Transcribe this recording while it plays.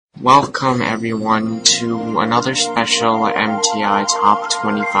Welcome everyone to another special MTI Top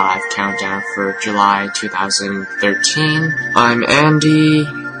 25 Countdown for July 2013. I'm Andy,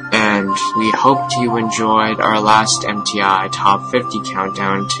 and we hope you enjoyed our last MTI Top 50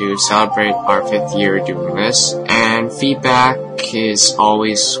 Countdown to celebrate our 5th year doing this, and feedback is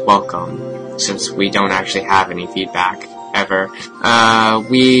always welcome, since we don't actually have any feedback ever.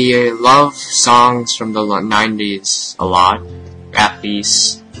 We love songs from the 90s a lot, at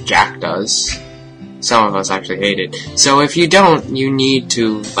least Jack does. Some of us actually hate it. So if you don't, you need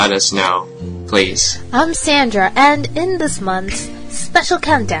to let us know, please. I'm Sandra, and in this month's special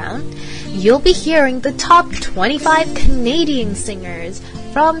countdown, you'll be hearing the top 25 Canadian singers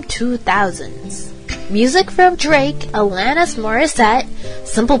from 2000s. Music from Drake, Alanis Morissette,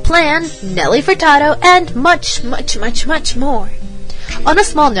 Simple Plan, Nelly Furtado, and much, much, much, much more. On a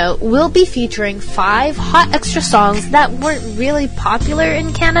small note, we'll be featuring 5 hot extra songs that weren't really popular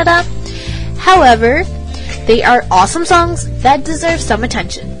in Canada. However, they are awesome songs that deserve some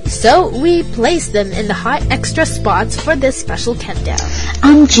attention. So we placed them in the hot extra spots for this special countdown.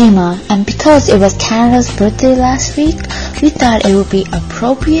 I'm Jima, and because it was Canada's birthday last week, we thought it would be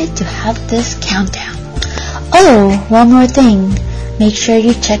appropriate to have this countdown. Oh, one more thing. Make sure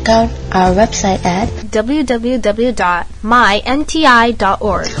you check out our website at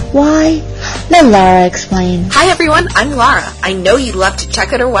www.mymti.org. Why? Let Lara explain. Hi everyone, I'm Lara. I know you'd love to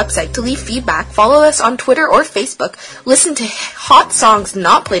check out our website to leave feedback, follow us on Twitter or Facebook, listen to hot songs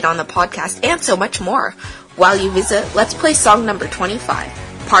not played on the podcast, and so much more. While you visit, let's play song number 25,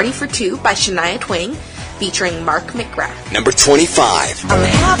 Party for Two by Shania Twain, featuring Mark McGrath. Number 25. I'm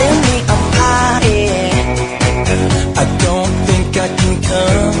having me a party. I don't think I can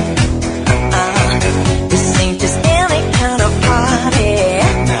come. This ain't just any kind of party.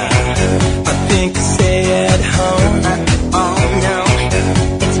 I think I'll stay at home. Oh no,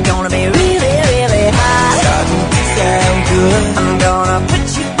 it's gonna be really, really hot. Starting to sound good. I'm gonna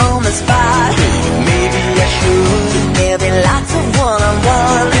put you on the spot. Maybe I should. There'll be lots of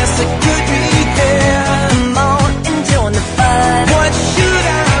one-on-one. Yes, I could be there. Come on and join the fun. What should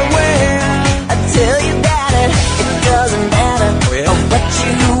I wear? I tell you that it doesn't matter what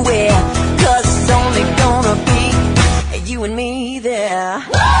you wear, 'cause it's only gonna be you and me there.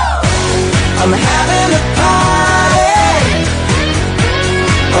 I'm having a party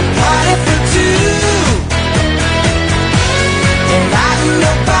for two, and I'm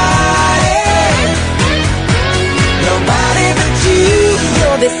nobody but you.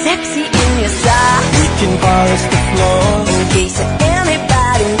 You'll be sexy in your socks. We can polish the floors in case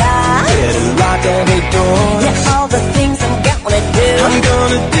anybody knocks. Better lock every door. Yeah, all the things I'm gonna do, I'm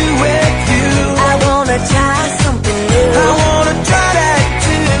gonna do with you. I wanna try something new. I wanna try that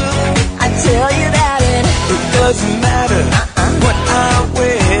too. I tell you that it doesn't matter what I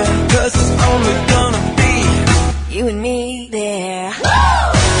wear, 'cause it's only gonna be you and me there.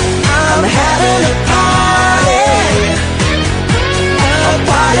 I'm having a party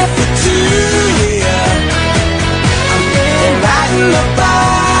for two, yeah. I'm inviting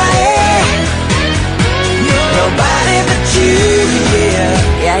nobody but you, yeah.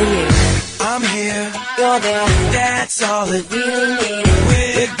 Yeah, you. I'm here, you're there. That's all that we really need.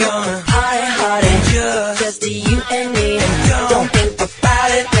 We're gonna party hardy, just you and me. Don't think about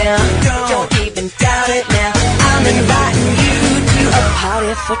it now. Don't even doubt it now. I'm inviting you to a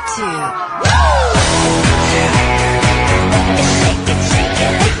party for two. Shake it, shake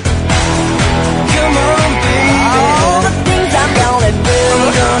it. Come on, baby. All the things I'm gonna do, I'm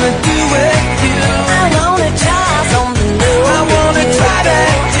gonna do with you. I wanna try something new. I wanna try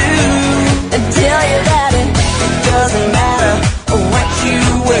that too. And tell you that it doesn't matter what you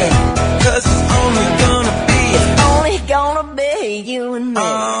wear, 'cause it's only gonna be you and me.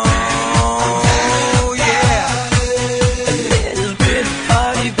 Oh yeah, a little bit of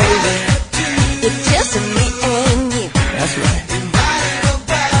party, baby. It's just me and you. That's right.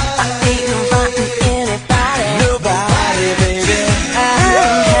 I ain't inviting anybody. Nobody, baby.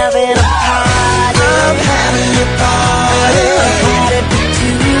 I'm having a party. I'm having a party. A party for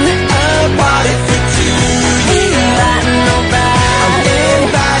two. A party for two. Ain't inviting nobody. I'm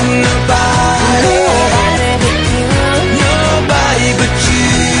inviting nobody. Nobody but you. Nobody but you.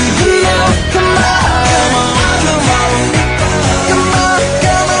 Come on, come on, come on, come on,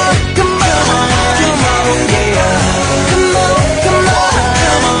 come on, come on, come on, yeah. Come on, come on,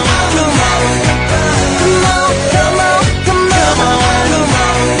 come on, come on, come on, come on, come on, come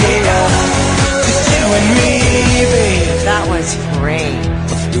on, yeah. Just you and me, babe. That was great.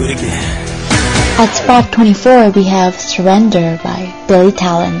 Let's do it again. At spot 24, we have Surrender by Billy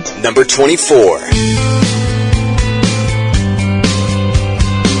Talent. Number 24.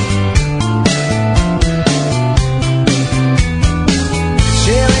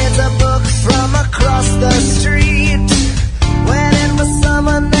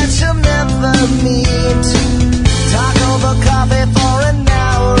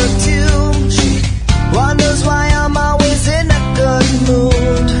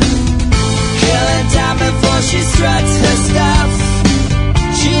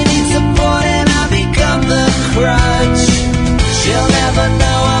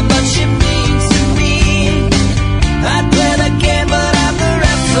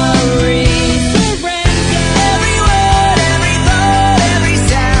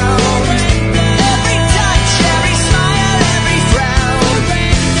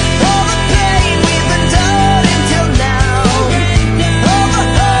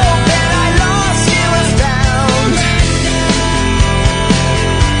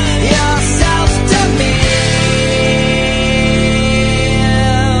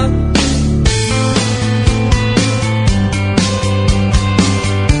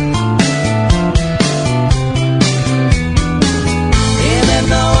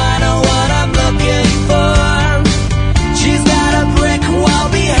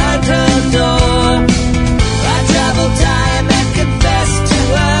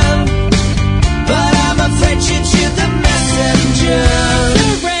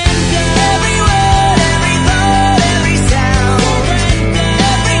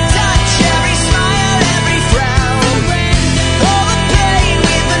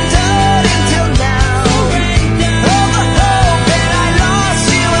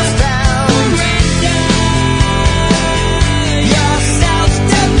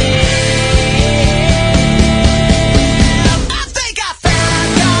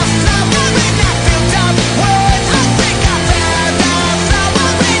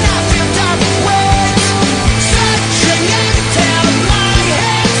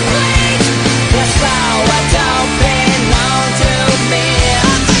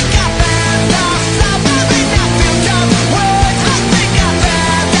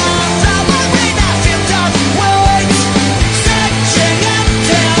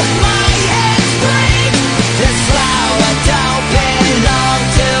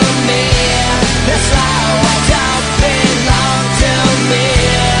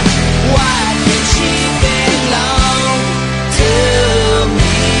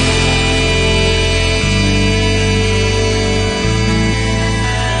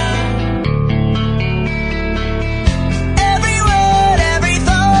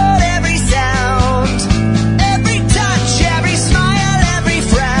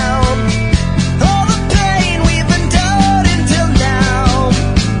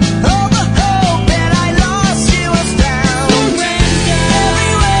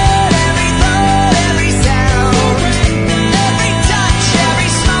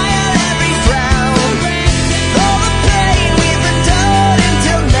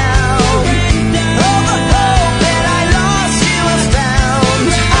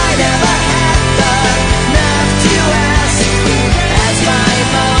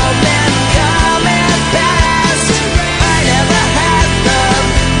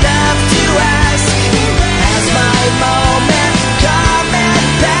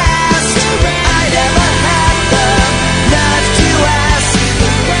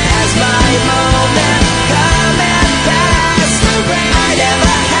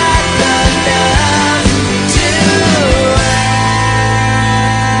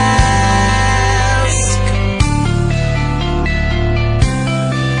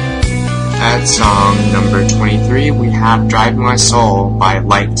 At song number 23, we have Drive My Soul by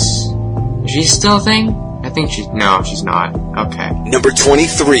Lights. Is she still a thing? I think no, she's not. Okay. Number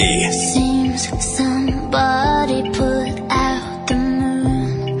 23. Seems somebody put out the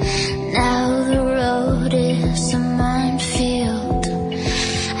moon. Now the road is a minefield.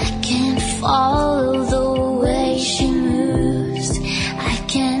 I can't follow the way she moves. I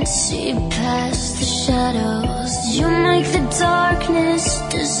can't see past the shadows. You make the darkness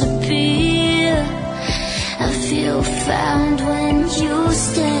disappear. I feel found when you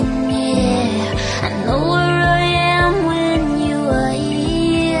stand near. I know where I am when you are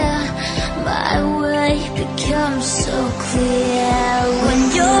here. My way becomes so clear. When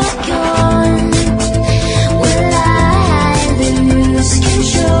you're gone, will I lose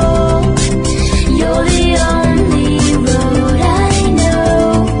control? You're the only road I know.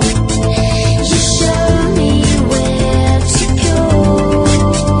 You show me where to go.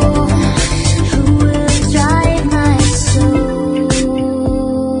 Who will drive my soul?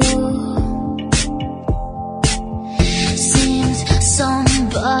 Seems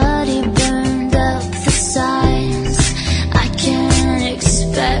somebody burned up the signs. I can't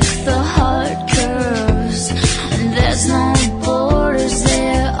expect the hard curves, and there's no borders,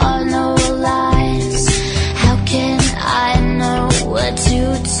 there are no lines. How can I know where to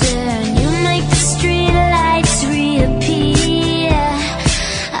turn? You make the street lights reappear.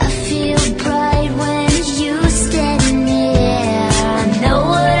 I feel bright when you stand near. I know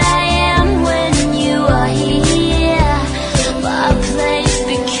what I am when you are here. My place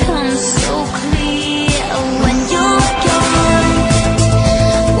becomes so clear. When you're gone,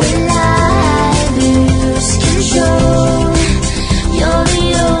 will I lose control? You're the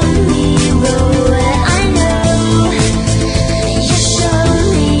only road I know. You show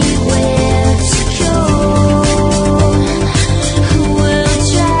me where to go. Who will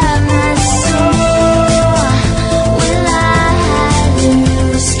drive my soul? Will I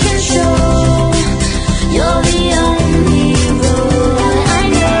lose control? You're the only road I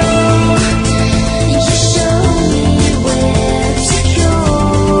know. You show me where to go.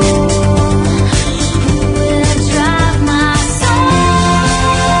 Who will drive my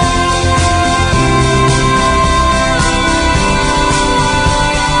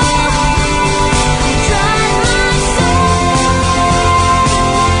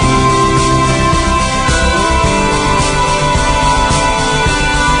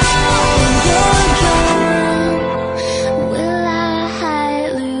Will I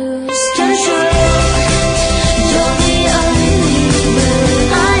lose control? You're the only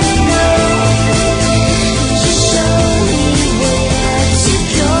road I know. You show me where to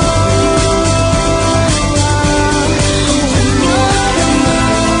go. When you're gone,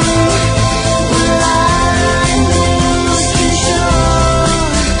 will I lose control?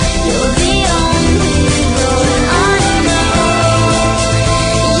 You're the only road I know.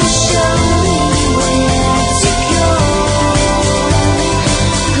 You show me where to go.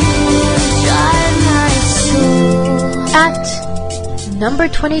 Who will drive my soul? At number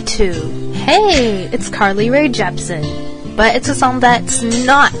 22, hey, it's Carly Rae Jepsen. But it's a song that's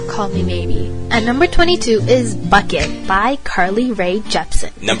not Call Me Maybe. At number 22 is Bucket by Carly Rae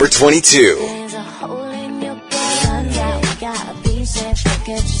Jepsen. Number 22. There's a hole in your blood, yeah, we gotta be safe.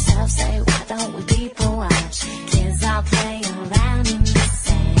 Forget yourself, say, why don't we people watch? Kids are playing around in the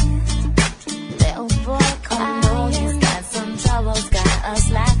sand. Little boy crying, he's got some troubles, got us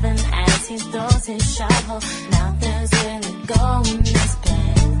laughing as he throws his shovel. Nothing's really going as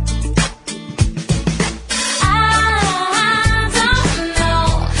planned. I don't know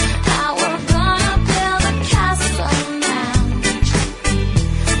how we're gonna build a castle now.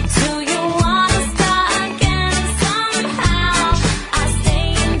 Do you wanna start again somehow? I stay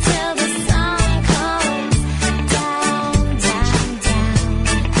until the sun comes down, down,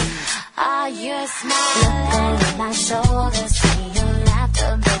 down. Are you smiling? Look over my shoulder, see your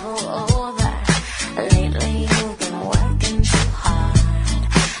laughter bubble over. Lately you've been working too hard.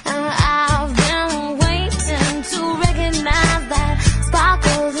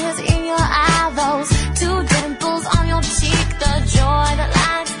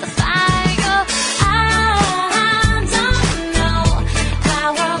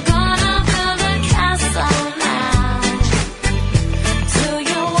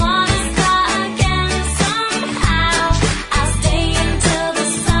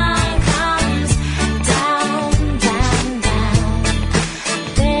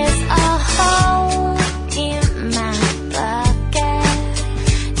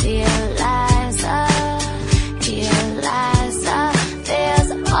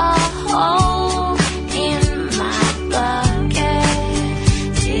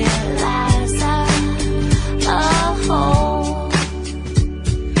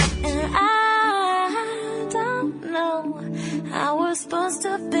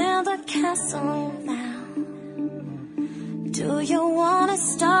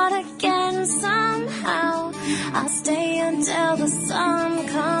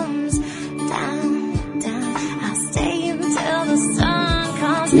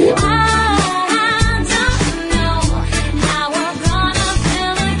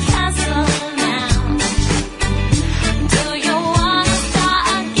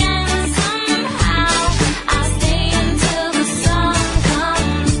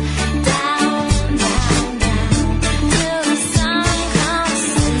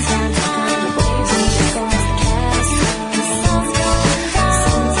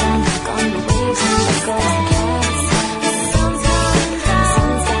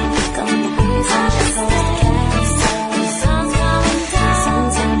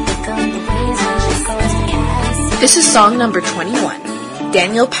 This is song number 21,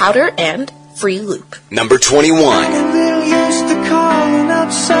 Daniel Powder and Free Loop. Number 21. I'm little used to calling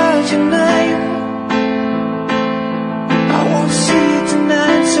outside your name. I won't see you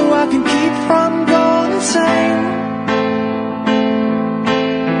tonight so I can keep from going insane.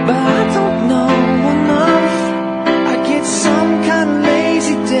 But I don't know enough. I get some kind of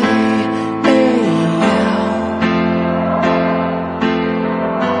lazy day.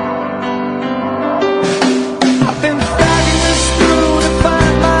 I've been dragging this through to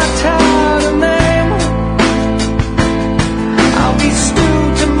find my title name. I'll be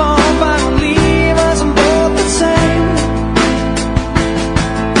screwed tomorrow if I don't leave us on both the same.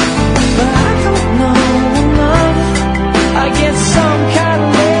 But I don't know enough. I get some kind of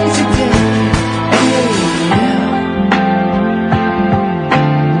lazy day.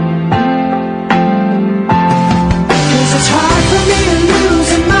 Cause it's hard for me to lose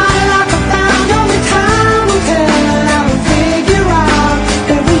in my life. I found only time will tell. I will figure out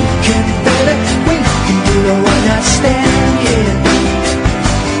that we can be better. We can do the one night stand, yeah.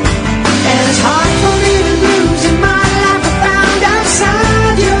 And it's hard for me to lose in my life. I found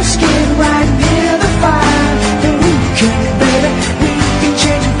outside your skin right near the fire that we can be better. We can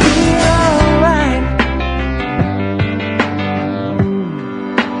change and feel alright.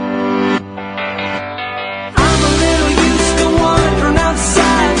 I'm a little used to wandering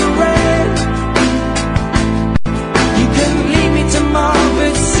outside the rain. You couldn't leave me tomorrow, but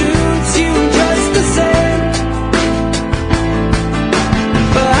it suits you just the same.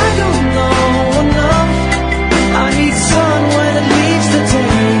 But I don't know enough. I need sun when it leaves the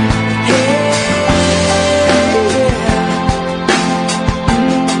day.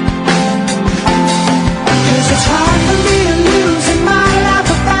 Cause it's hard for me to lose in my life.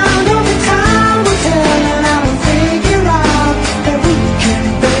 I found only time will tell. And I will figure out that we can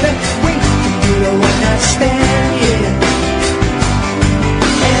be better. We can do the one night stand, yeah.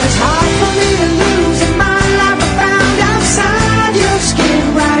 And it's hard for me to lose in my life. I found outside your skin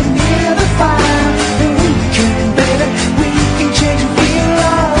right near the fire that we can be better. We can change and feel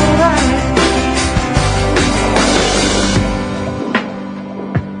alright.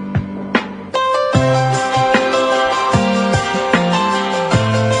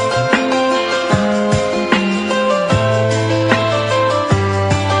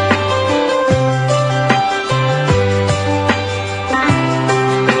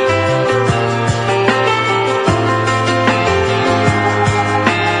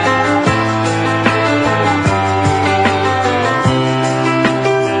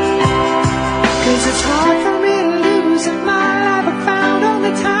 Cause it's hard for me to lose in my life. I found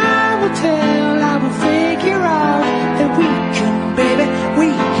only time will tell. I will figure out that we can, baby, we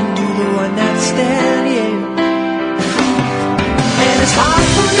can do the one night stand, yeah. And it's hard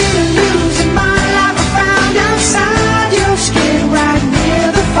for me to lose in my life. I found outside your skin right near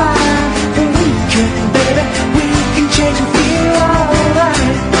the fire that we can, baby, we can change and feel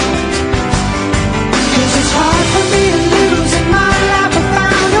alright. Cause it's hard for me to lose in my life. I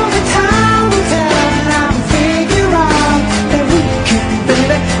found only time will tell. And I will figure out that we can,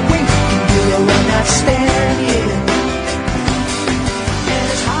 baby, we can do a one night stand, yeah. And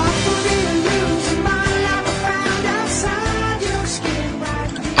it's hard for me to lose in my life. I found outside your skin right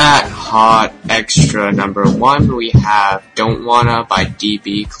near. At Hot Extra number 1, we have Don't Wanna by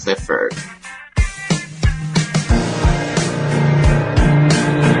D.B. Clifford.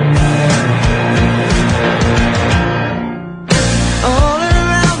 All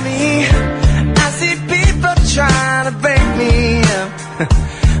around me, I see people trying to break me up,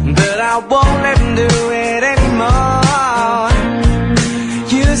 but I won't let them do it anymore.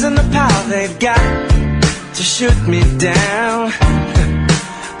 Using the power they've got to shoot me down.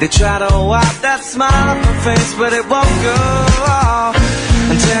 They try to wipe that smile off my face, but it won't go.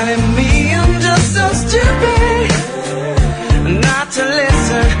 And telling me I'm just so stupid not to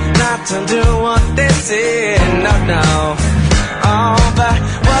listen, not to do what they say. No, no. Oh, but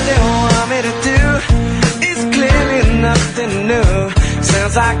what they want me to do is clearly nothing new.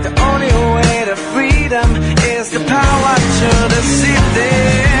 Sounds like the only way to freedom is the power to deceive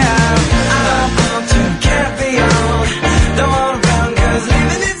them. I want to carry on, don't want to run 'cause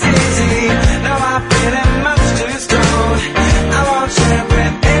living is easy. Now I feel it much too strong. I want to share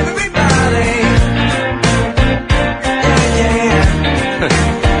with everybody. Yeah, yeah.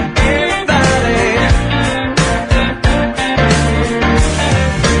 Everybody.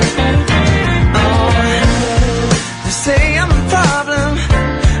 Oh, they say I'm a problem,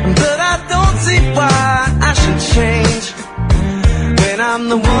 but I don't see why I should change when I'm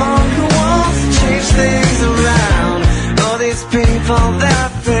the one who wants to change things around. All these people, they're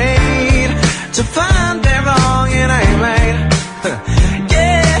afraid to find their wrong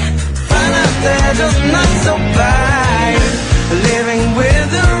just not so fine. Living with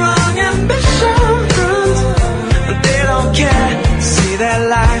the wrong ambitions, they don't care to see their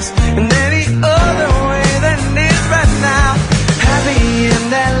lives in any other way than it is right now. Happy in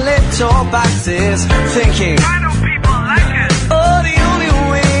their little boxes, thinking, why don't people like it? Oh, the only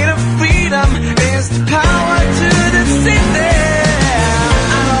way to freedom is the power to deceive them.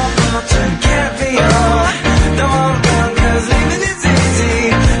 I don't want to carry on, don't want to run 'cause living is easy.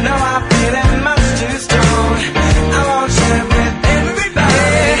 No, I feel that much too strong. I won't share with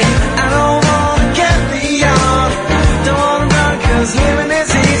everybody. I don't want to carry on, don't want to run 'cause living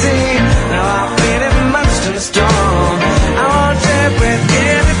is easy. No, I feel that much too strong. I won't share with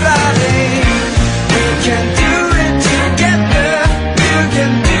everybody. We can do it together, you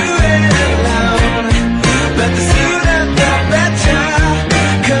can do it alone. But the sooner the better,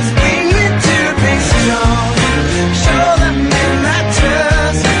 'cause we need to be strong. Show them it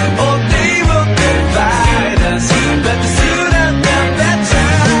matters, or they will divide us. But the sooner the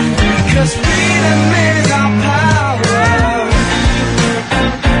better, 'cause freedom is our power.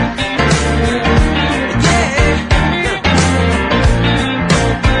 Yeah.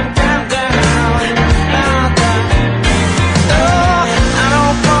 Down, down, down, down. Oh, I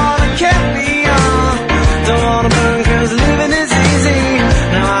don't wanna carry on, don't wanna burn 'cause living is easy.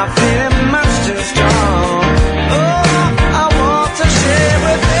 Now I feel much too strong. Oh, I want to share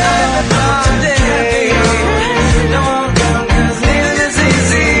with everybody. Don't wanna burn 'cause living is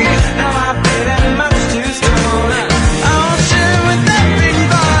easy. Now I feel much too strong. I want to share with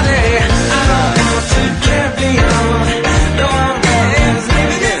everybody. I don't want to carry on, don't wanna burn 'cause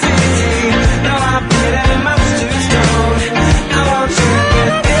living is easy. Now I feel much too strong. I want to share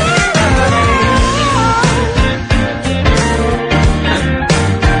with everybody.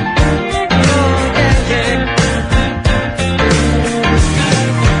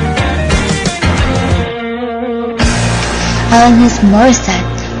 Alanis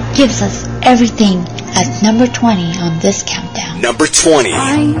Morissette gives us everything at number 20 on this countdown. Number 20.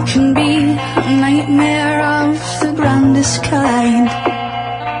 I can be a nightmare of the grandest kind.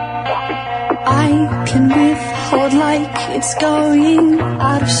 I can withhold like it's going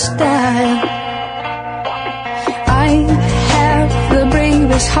out of style. I have the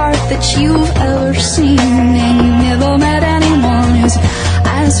bravest heart that you've ever seen, and you've never met anyone who's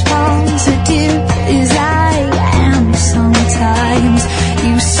as positive as I am. Sometimes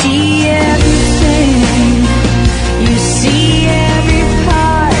you see everything, you see every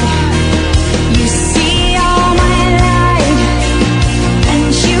part, you see all my light, and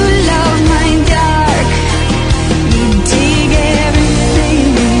you love my dark. You dig everything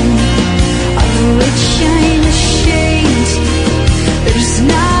of which I'm ashamed. There's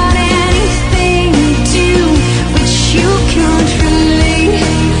not anything to which you can't relate,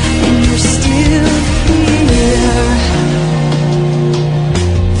 and you're still here.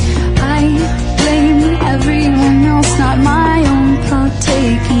 I blame everyone else, not my own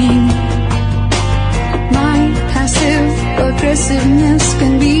partaking. My passive aggressiveness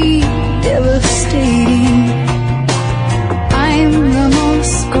can be devastating. I'm the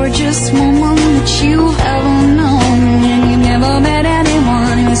most gorgeous woman that you've ever known, and you've never met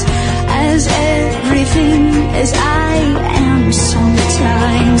anyone who's as everything as I am.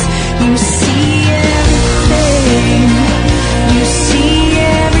 Sometimes you see everything, you see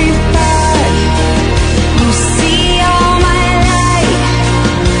every part, you see all my light,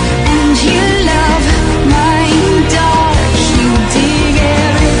 and you love my dark. You dig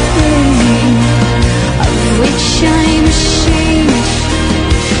everything of which I'm ashamed.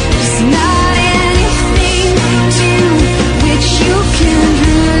 There's not anything to which you can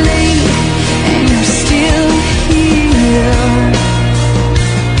relate, and you're still here.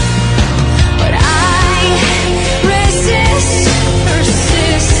 But I resist,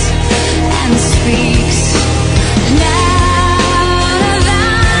 persist, and speaks. Now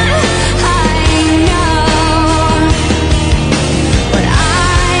that I know, but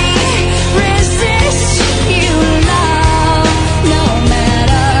I resist you, love, no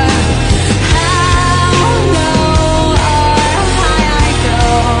matter how low or high I go.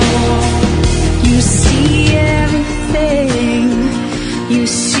 You see everything, you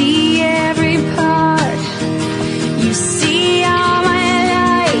see every part, you see all my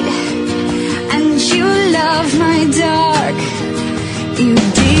light, and you love my dark. You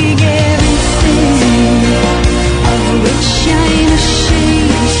dig everything of which I'm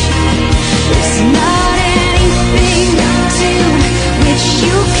ashamed. There's not anything to which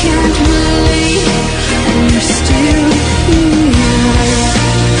you can't relate, and you're still here.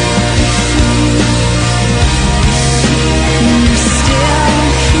 And you're still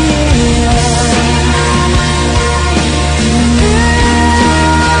here.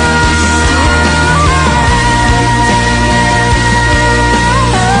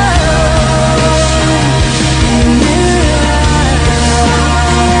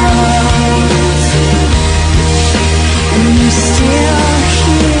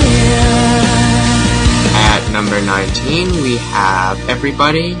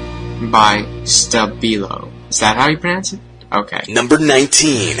 Everybody by Stabilo. Is that how you pronounce it? Okay. Number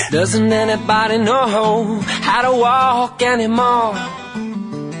 19. Doesn't anybody know how to walk anymore?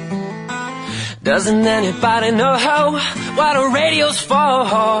 Doesn't anybody know what a radio's for?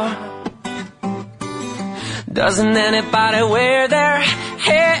 Doesn't anybody wear their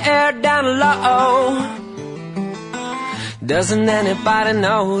hair down low? Doesn't anybody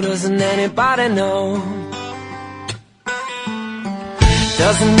know? Doesn't anybody know?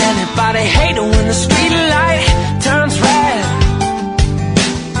 Doesn't anybody hate it when the street light turns red?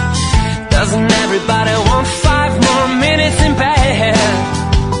 Doesn't everybody want 5 more minutes in bed?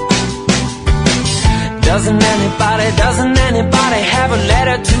 Doesn't anybody have a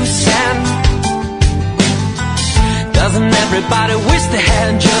letter to send? Doesn't everybody wish they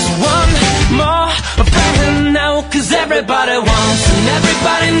had just one more friend? No, 'cause everybody wants and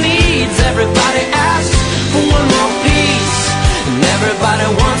everybody needs, everybody asks for one more piece. And everybody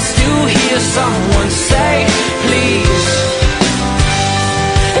wants to hear someone say, please.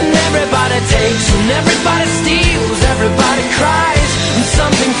 And everybody takes and everybody steals, everybody cries and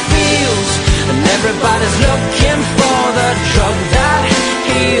something feels. And everybody's looking for the drug that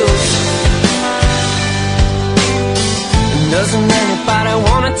heals. And doesn't anybody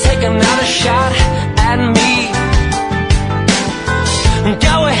wanna take another shot at me?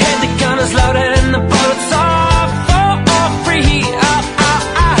 Go ahead, the gun is loaded and the bullets are for free.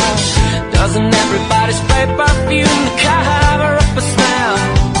 Doesn't everybody spray perfume to cover up a smell?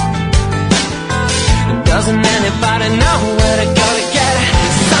 And doesn't anybody know where to go to get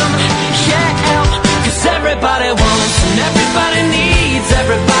some help? 'Cause everybody wants and everybody needs,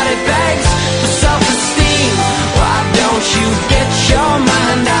 everybody begs for self-esteem. Why don't you get your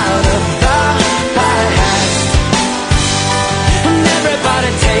mind out of the past? And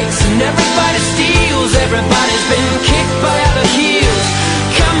everybody takes and everybody steals, everybody's been kicked by other heels.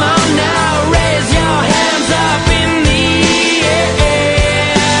 Come on now, raise your hands up in the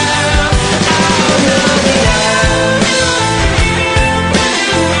air. Oh, no,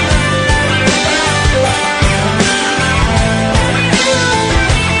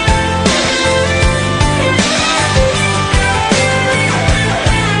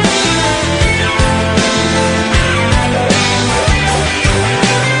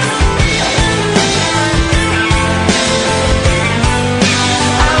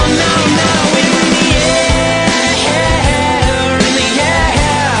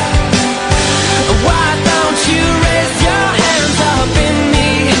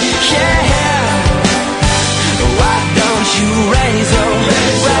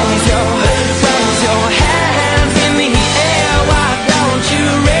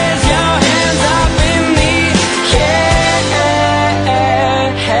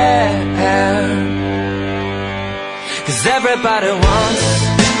 everybody wants.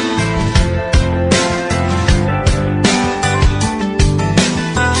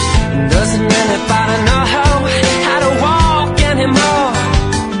 Doesn't anybody know how to walk anymore?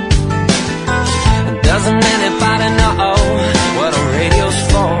 Doesn't anybody know what a radio's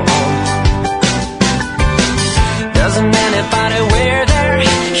for? Doesn't anybody wear their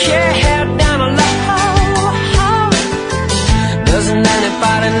hair down low? Doesn't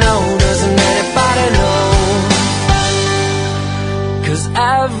anybody know? Doesn't anybody know?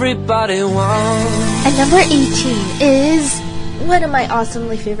 Everybody wants. And number 18 is one of my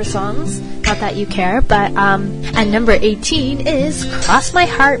awesomely favorite songs. Not that you care, but and number 18 is Cross My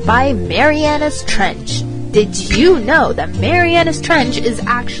Heart by Mariana's Trench. Did you know that Mariana's Trench is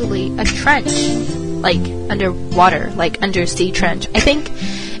actually a trench? Like underwater, like undersea trench. I think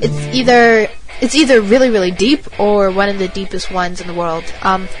it's either really, really deep or one of the deepest ones in the world.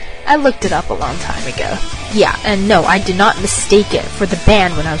 I looked it up a long time ago. Yeah, and no, I did not mistake it for the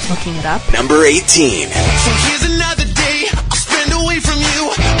band when I was looking it up. Number 18. So here's another day I'll spend away from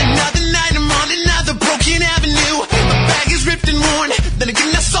you. Another night I'm on another broken avenue. My bag is ripped and worn, then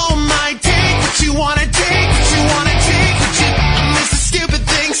again that's all mine. Take what you wanna take, what you wanna take. I miss the stupid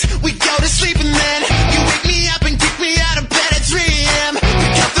things. We go to sleep and then you wake me up and kick me out of bed at 3 a.m.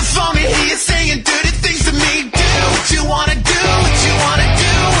 Pick up the phone and hear you saying dirty things to me. Do what you wanna do, what you wanna do.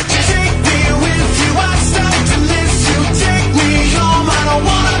 Take me with you, I start to miss you. Take me home, I don't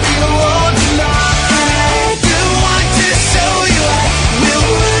wanna be alone tonight. I do want to show you I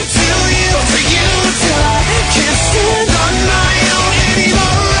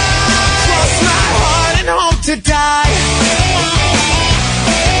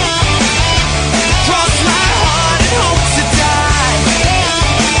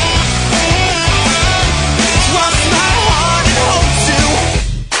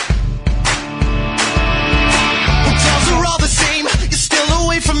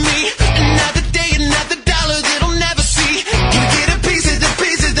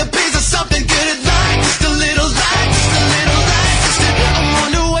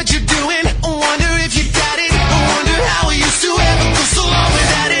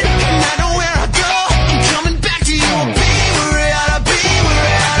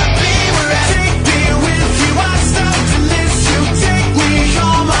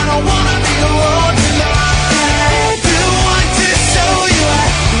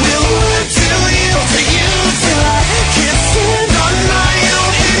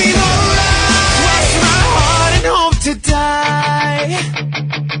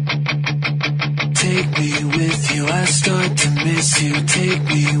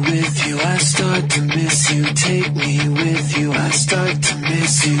start to miss you. Take me with you. I start to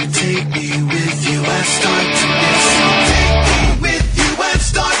miss you. Take me with you. I start to miss you. Take me with you. I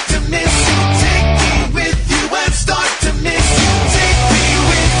start to miss you. Take me with you. I start to miss you. Take me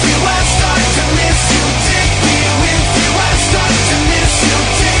with you. I start to miss you. Take me with you. I start to miss you.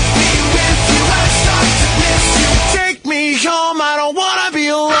 Take me with you. I start to miss you. Take me home. I don't wanna be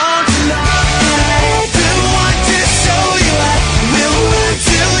alone tonight. I do want to show you I will run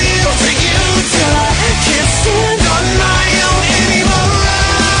to you, to you till I can't stand on my own anymore.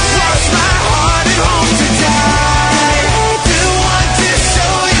 Lost my heart at home to die. I do want to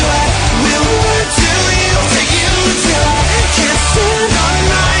show you I will run to you, to you till I can't stand on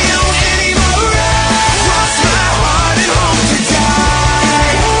my own anymore. Lost my heart at home to die. I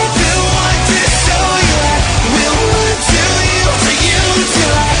do want to show you I will run to you, to you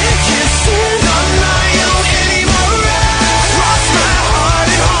till I can't stand on my own anymore. Lost my heart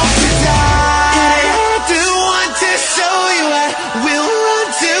at home to die. I do want to show you I will run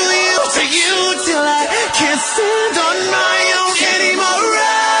to you till I can't stand on my own anymore.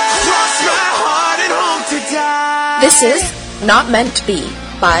 Lost my heart at home to die. This is Not Meant to Be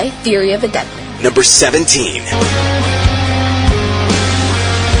by Theory of a Deadman. Number 17.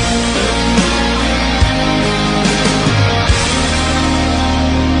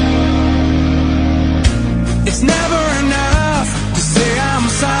 It's never enough to say I'm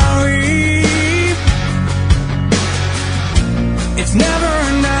sorry. It's never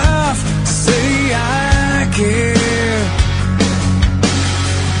enough to say I care.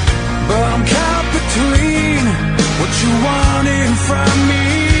 But I'm caught between what you wanted from me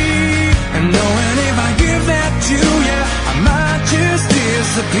and knowing if I give that to you, I might just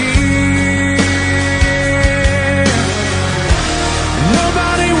disappear.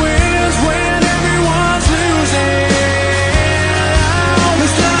 Nobody wins when everyone's losing.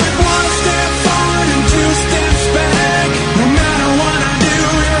 It's like one step forward and two steps back. No matter what I do,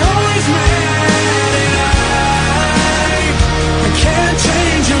 you're always mad. And I can't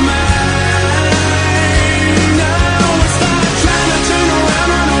change your mind. No, it's like trying to turn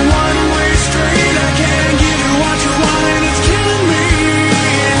around on a one-way street. I can't give you what you want and it's killing me.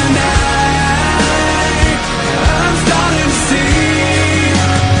 And I'm starting to see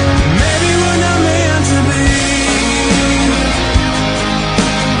maybe we're not meant to be.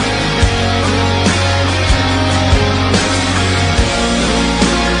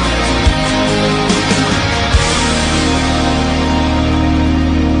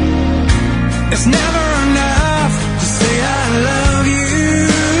 It's never enough to say I love you.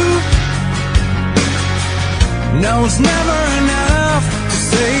 No, it's never enough to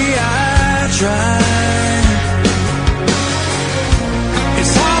say I tried.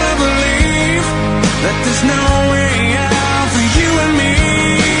 It's hard to believe that there's no way out for you and me.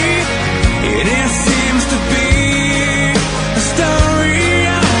 It seems to be the story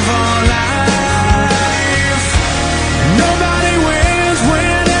of our life. Nobody wins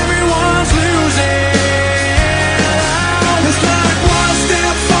when everyone's losing. It's like one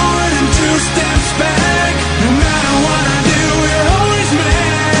step forward and two steps back. No matter what I do, you're always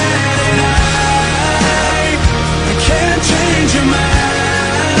mad. And I can't change your mind.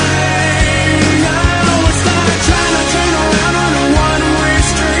 No, it's like trying to turn around on a one-way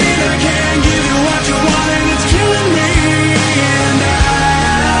street. I can't give you what you want and it's killing me. And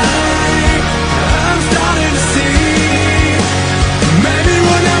I'm starting to see maybe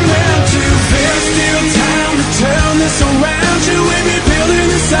we're not meant to. There's still time to turn this around. Should we be building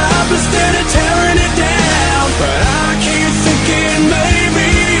this up instead of tearing it down? But I keep thinking maybe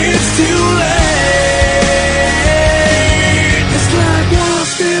it's too late. It's like one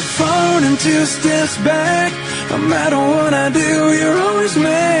step forward and two steps back. No matter what I do, you're always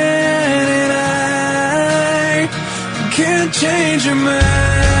mad. And I can't change your mind.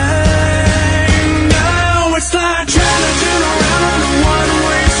 No, it's like trying to turn around on a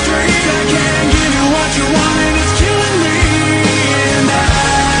one-way street. I can't give you what you want and it's killing me. And I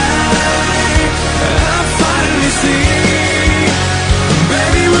finally see,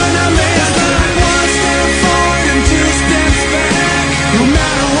 baby, we're not meant to. Like one step forward and two steps back. No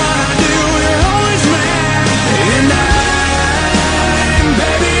matter what I do, you're always mad. And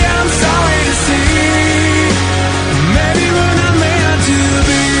baby, I'm sorry to see, maybe we're not meant to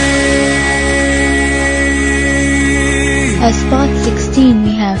be. At spot 16,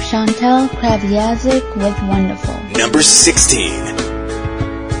 we have Chantel Kraviazik with Wonderful. Number 16.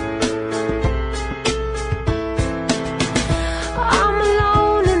 I'm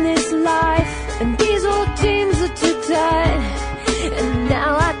alone in this life, and these routines are too tight. And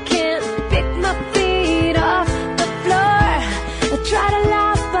now I can't pick my feet off the floor. I try to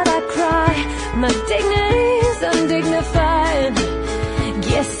laugh, but I cry. My dignity's undignified.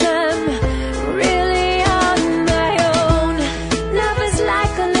 Guess I'm really on my own. Love is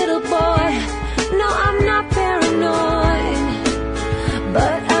like a little boy. No, I'm not paranoid,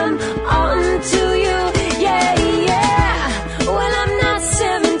 but I'm on to you. Yeah, yeah. Well, I'm not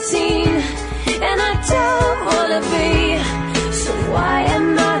 17, and I don't wanna be. So why am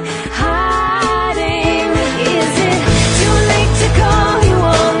I hiding? Is it too late to call you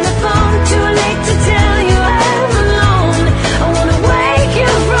on the phone? Too late to tell you I'm alone? I wanna wake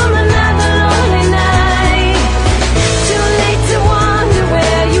you from another lonely night. Too late to wonder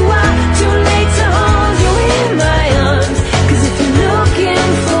where you are. Too late to hold you in my arms. 'Cause if you're looking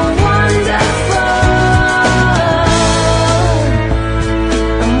for wonderful,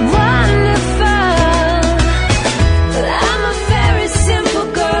 I'm wonderful. I'm a very simple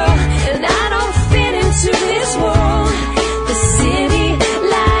girl, and I don't fit into this world. The city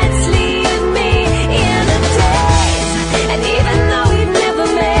lights lead me in a daze, and even though we've never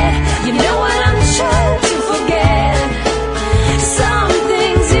met, you know what I'm trying to forget. Some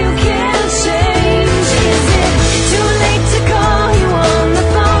things you can't change. Is it too late to call you on the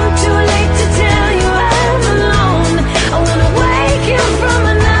phone? Too late to tell you I'm alone? I wanna wake you from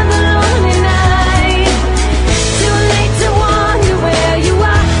another lonely night. Too late to wonder where you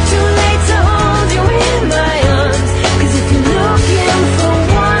are. Too late to hold you in my arms. 'Cause if you're looking for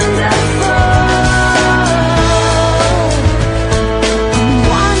wonderful, I'm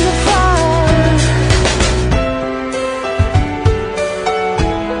wonderful.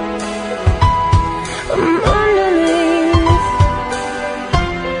 I'm underneath.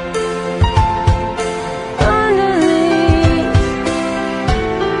 Underneath.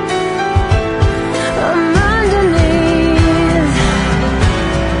 I'm underneath.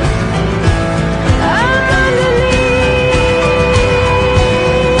 I'm underneath.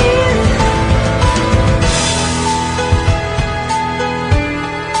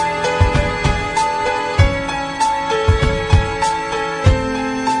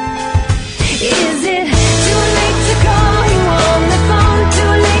 Is it too late to call you on the phone?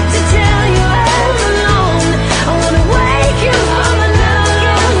 Too late to tell you I'm alone? I wanna wake you from another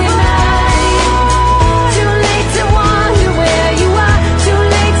lonely night. Too late to wonder where you are. Too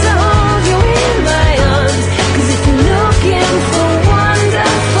late to hold you in my arms. 'Cause if you're looking for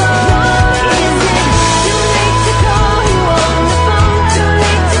wonderful, is it too late to call you on the phone? Too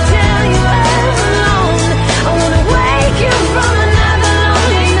late to tell you I'm alone? I wanna wake you from another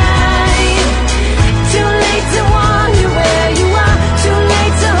lonely night. Too late to wonder where you are. Too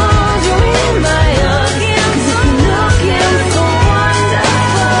late to hold you in my arms. 'Cause if you're looking for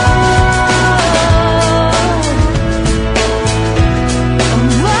wonderful, I'm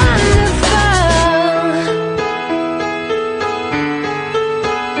wonderful.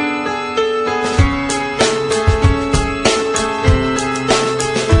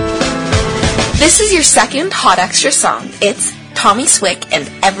 This is your second Hot Extra song. It's Tommy Swick and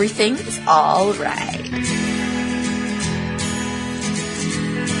Everything is Alright.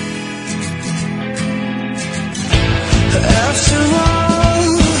 After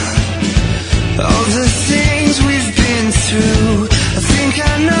all the things we've been through, I think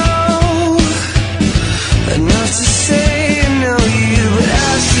I know enough to say I know you, but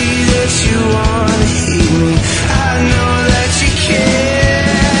I see that you wanna hate me. I know that you care.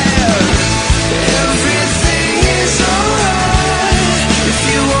 Everything is alright if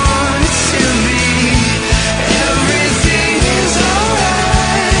you want it to be. Everything is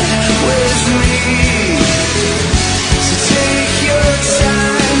alright with me. So take your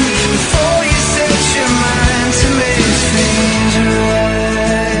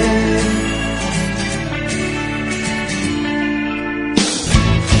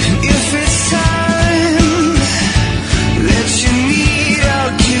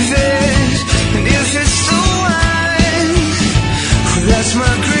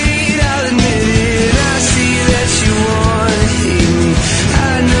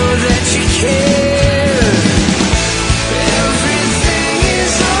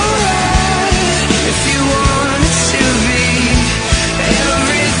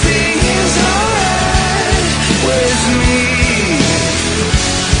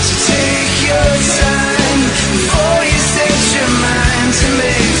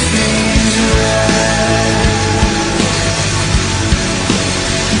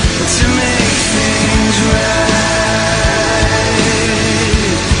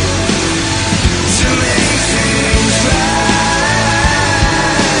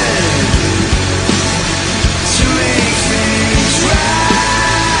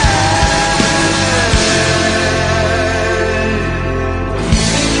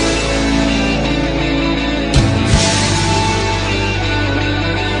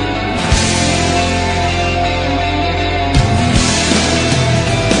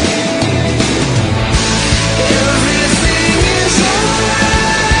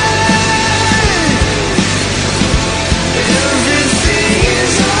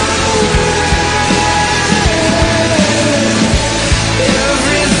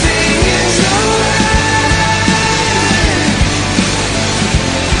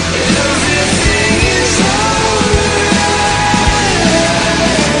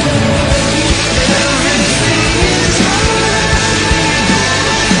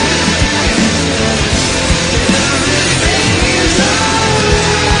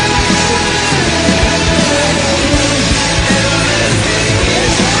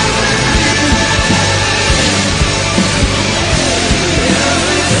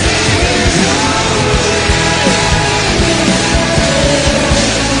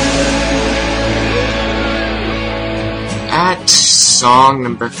song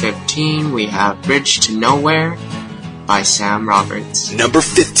number 15, we have Bridge to Nowhere by Sam Roberts. Number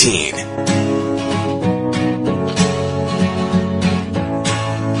 15.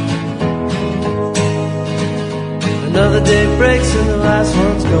 Another day breaks and the last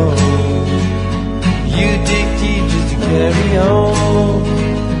one's gone. You dig deep just to carry on.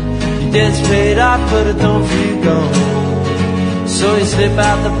 Your debt's paid off but it don't feel gone. So you slip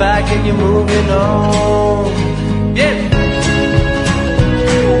out the back and you're moving on. Yeah.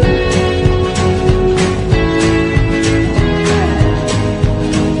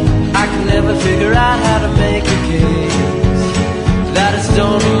 I can never figure out how to make a case that it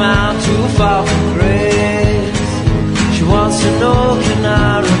don't amount to fall from grace. She wants to know, can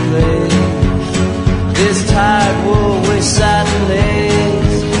I replace this tired wool with satin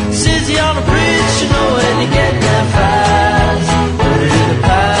lace? Says you're on a bridge, you know, and you get that fast. Put it in the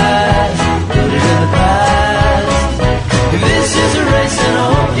past, put it in the past. If this is a race, then I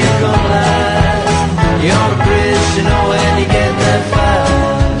hope you come last. You're on a bridge, you know, and you get that fast.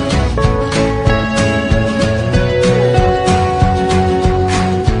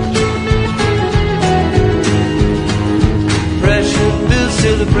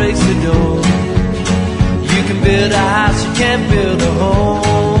 Till it breaks the door. You can build a house, you can't build a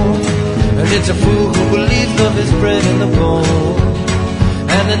home. And it's a fool who believes love is bred in the bone.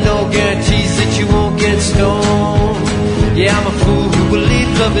 And there are no guarantees that you won't get stoned. Yeah, I'm a fool who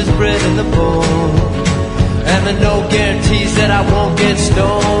believes love is bred in the bone. And there are no guarees that I won't get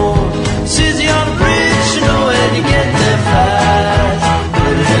stoned. Says you're on a bridge, you know, and you get there fast.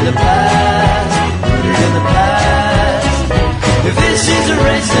 Put it in the past, put it in the past. If this is a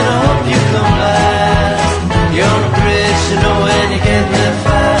race, then I hope you come last. You're on a bridge, you know, and you get there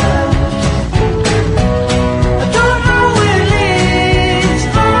fast. I don't know where it leads,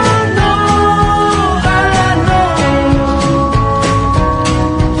 oh no, I know.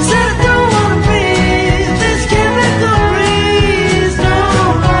 Said I don't wanna breathe this chemical breeze, no.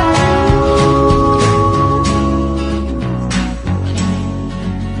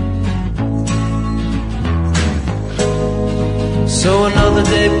 So another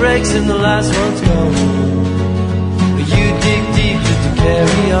day breaks and the last one's gone. You dig deep just to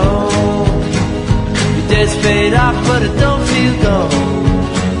carry on. Your debt's paid off but it don't feel gone.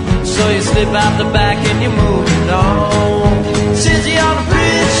 So you slip out the back and you're moving on. Says you're on a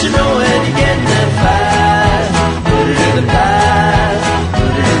bridge, you know, and you're getting there fast. Put it in the past,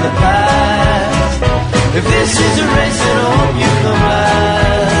 put it in the past. If this is a race, then I hope you come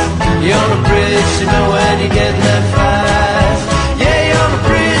last. You're on a bridge, you know, and you're getting there fast.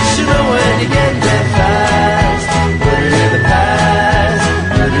 You know when you get there fast. Put it in the past,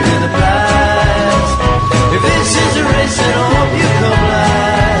 put it in the past. If this is a race, then I hope you come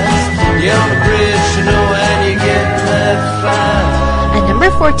last. You're on a bridge, you know when you get there fast. And number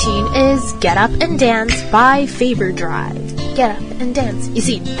 14 is Get Up and Dance by Faber Drive. Get up and dance. You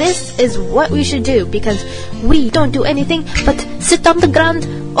see, this is what we should do because we don't do anything but sit on the ground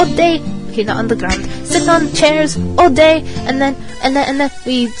all day. Okay, not on the ground. Sit on chairs all day, and then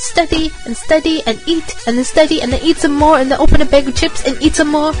we study and eat, and then study and then eat some more, and then open a bag of chips and eat some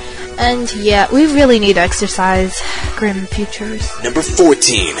more. And yeah, we really need exercise. Grim futures. Number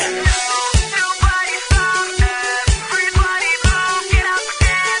 14.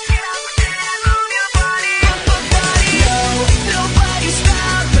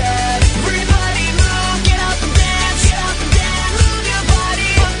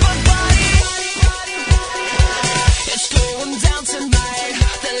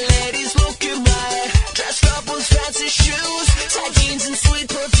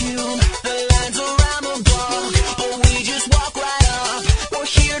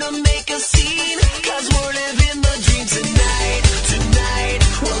 Here to make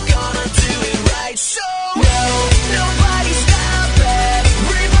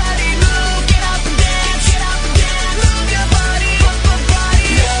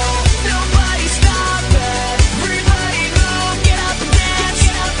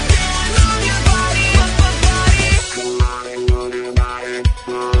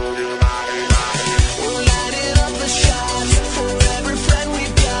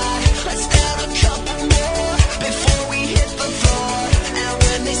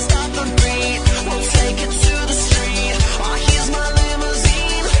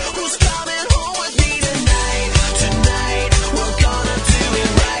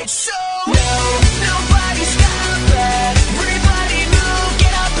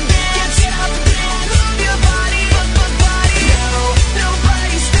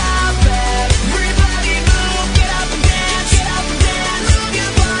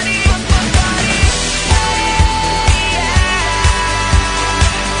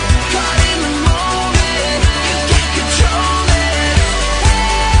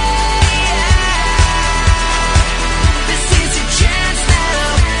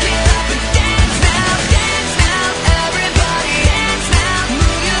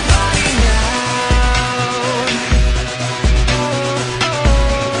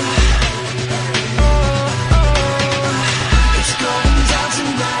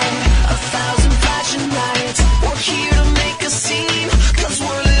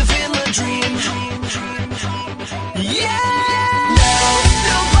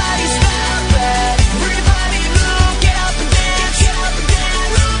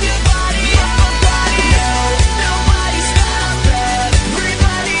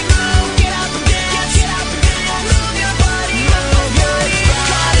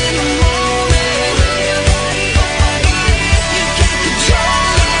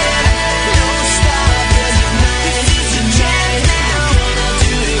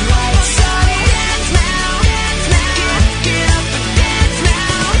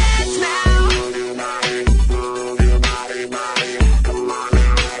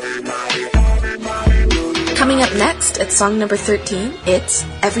Up next, it's song number 13. It's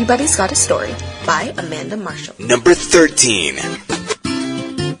Everybody's Got a Story by Amanda Marshall. Number 13.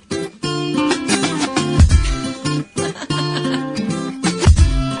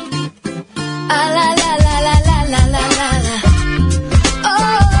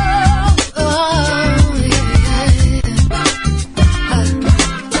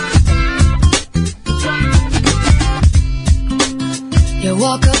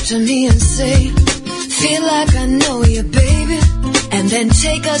 Walk up to me and say, feel like I know you, baby. And then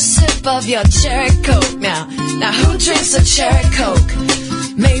take a sip of your cherry coke. Now who drinks a cherry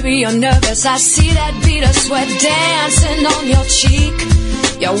coke? Maybe you're nervous, I see that bead of sweat dancing on your cheek.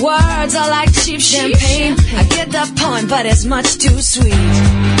 Your words are like cheap champagne. I get the point, but it's much too sweet.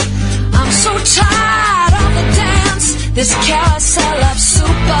 I'm so tired of the dance. This carousel of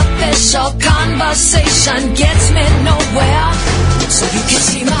superficial conversation gets me nowhere. So you can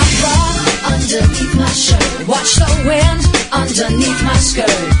see my bra underneath my shirt. Watch the wind underneath my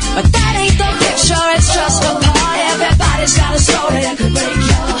skirt. But that ain't the picture, it's just a part. Everybody's got a story that could break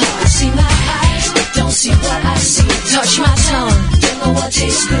your heart. See my eyes, don't see what I see. Touch my tongue, don't know what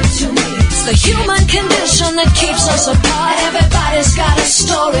tastes good to me. It's the human condition that keeps us apart. Everybody's got a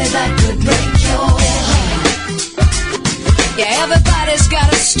story that could break your heart. Yeah, everybody's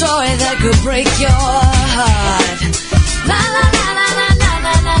got a story that could break your heart. La la la la la la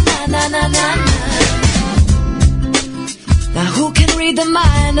la la la la la. Now who can read the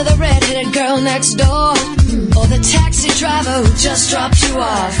mind of the red-headed girl next door? Or the taxi driver who just dropped you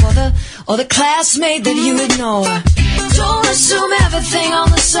off? Or the classmate that you ignore? Don't assume everything on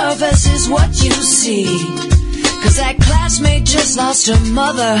the surface is what you see. Cause that classmate just lost her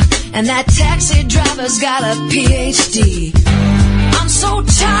mother, and that taxi driver's got a PhD. I'm so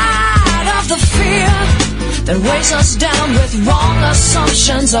tired of the fear that weighs us down with wrong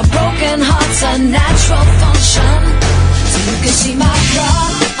assumptions. A broken heart's a natural function. So you can see my bra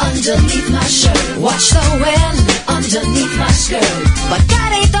underneath my shirt. Watch the wind underneath my skirt. But that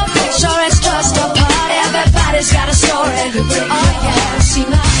ain't the picture, it's just a part. Everybody's got a story. Oh yeah, see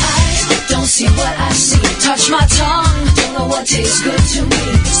my eyes, don't see what I see. Touch my tongue, don't know what tastes good to me.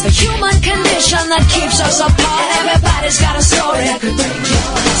 It's the human condition that keeps us apart. Everybody's got a story that could break your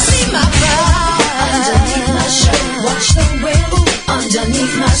heart. See my bra underneath my shirt. Watch the wind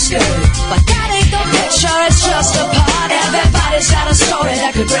underneath my skirt. But that ain't the picture, it's just a part. Everybody's got a story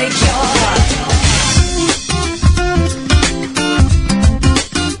that could break your heart.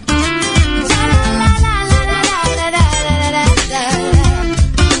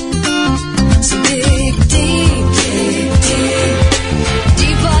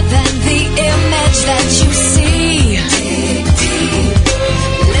 That you see, dig deep,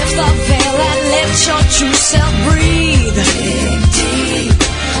 lift the veil and let your true self breathe, dig deep,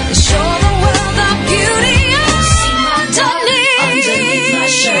 show the world the beauty underneath my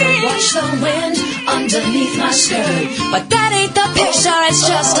shirt. Watch the wind underneath my skirt. But that ain't the picture, it's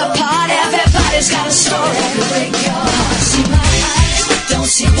just a part. Everybody's got a story that could break your heart. See my eyes, don't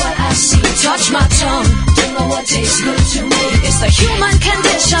see what I see. Touch my tongue, don't know what tastes good to me. It's the human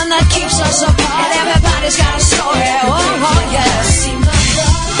condition that keeps us apart. Everybody's got a story, oh yeah. See my bra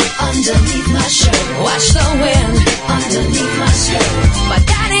underneath my shirt. Watch the wind underneath my skirt. But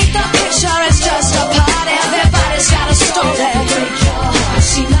that ain't the picture, it's just a part. Everybody's got a story that could break your heart.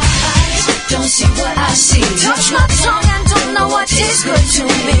 See my eyes, don't see what I see. Touch my tongue and don't know what tastes good to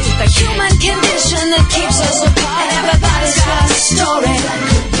me. The human condition that keeps us apart. Everybody's got a story that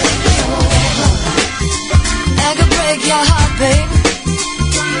could break your heart. That could break your heart, babe.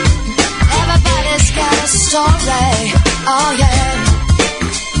 Everybody's got a story, oh yeah.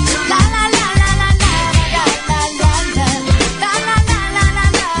 La la la la la la la la la la la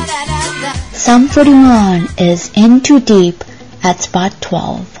la la la. Psalm 41 is In Too Deep at spot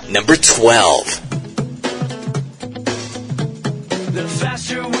 12. Number 12. The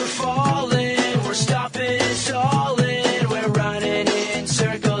faster we're falling, we're stopping and stalling, we're running in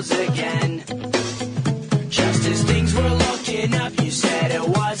circles again. Just as things were looking up, you said it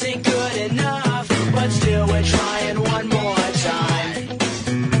wasn't good enough, but still we're trying one more time.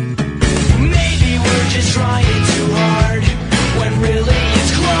 Maybe we're just trying too hard, when really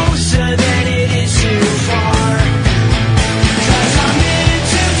it's closer than it is too far. 'Cause I'm in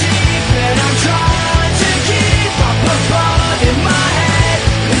too deep and I'm trying to keep up above in my head.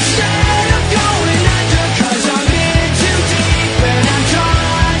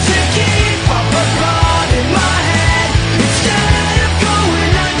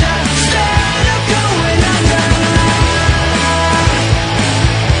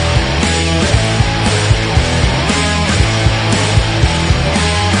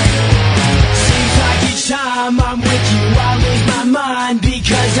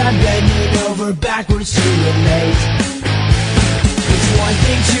 eliminate. It's one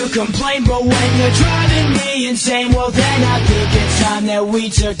thing to complain, but when you're driving me insane, well then I think it's time that we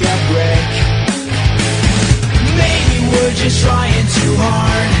took a break. Maybe we're just trying too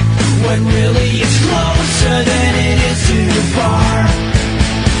hard, when really it's closer than it is too far.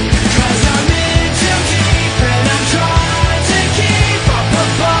 'Cause I'm in too deep and I'm trying to keep up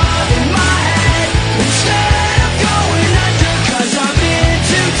above in my head instead of going under. 'Cause I'm in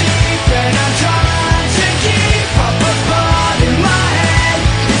too deep and I'm trying to keep up above in my head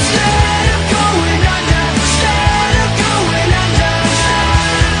instead of going under. Instead of going under.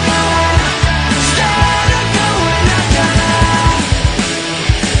 Instead of going under.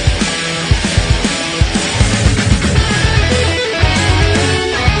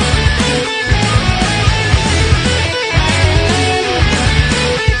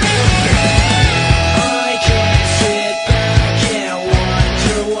 I can't sit back and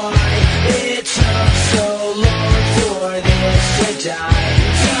wonder why it took so long for this to die.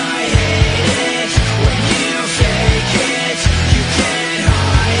 I hate it when you fake it. You can't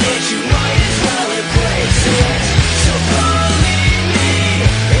hide it. You might as well embrace it. So believe me,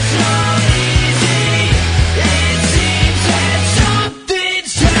 it's not easy. It seems that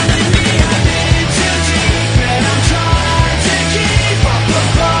something's telling me I'm in too deep and I'm trying to keep up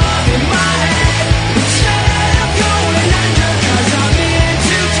above in my head instead of going under. 'Cause I'm in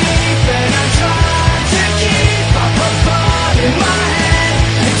too deep and I'm trying to keep up above in my head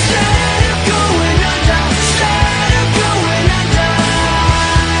instead of going under. Instead of going under.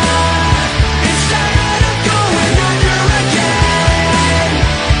 Instead of going under again.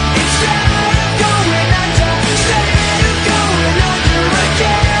 Instead of going under. Instead of going under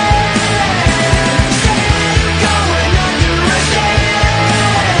again. Instead of going under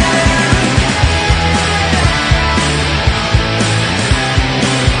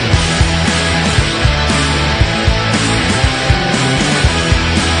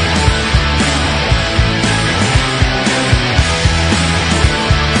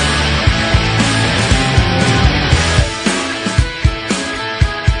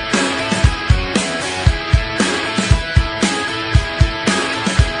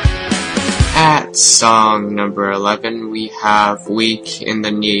At song number 11, we have Weak in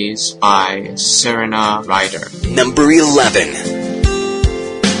the Knees by Serena Ryder. Number 11.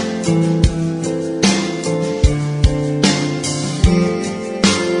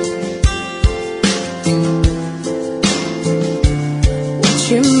 Would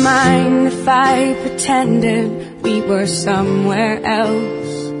you mind if I pretended we were somewhere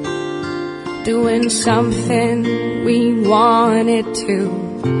else, doing something we wanted to?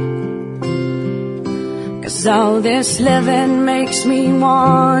 'Cause all this living makes me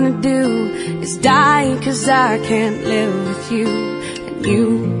wanna do is die, 'cause I can't live with you and you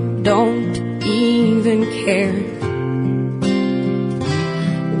don't even care.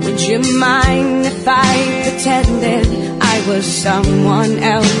 Would you mind if I pretended I was someone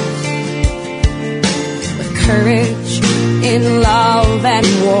else, with courage in love and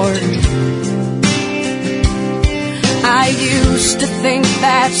war? I used to think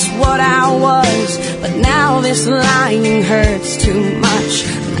that's what I was, but now this lying hurts too much,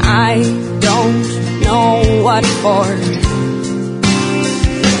 and I don't know what for.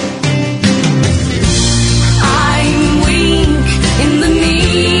 I'm weak in the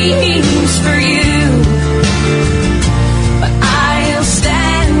knees for you, but I'll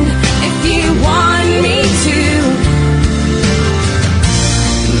stand if you want me to.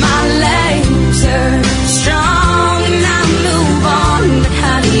 My legs are strong and I move on, but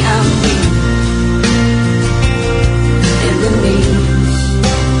honey, I'm weak in the knees.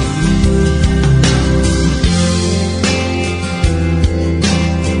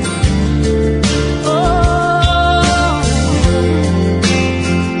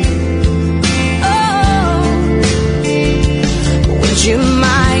 Would you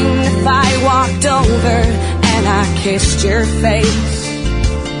mind if I walked over and I kissed your face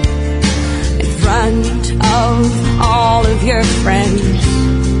in front of all of your friends?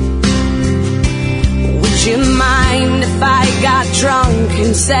 Would you mind if I got drunk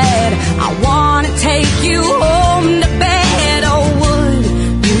and said I wanna take you home to bed? Or would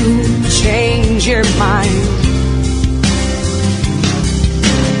you change your mind?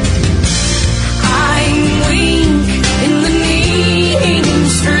 I'm weak in the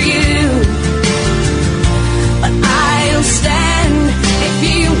knees for you, but I'll stand if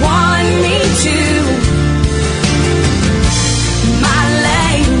you want me to. My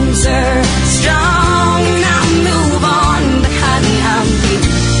legs are strong and I'll move on, but honey, I'm weak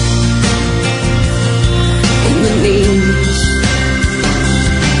in the knees.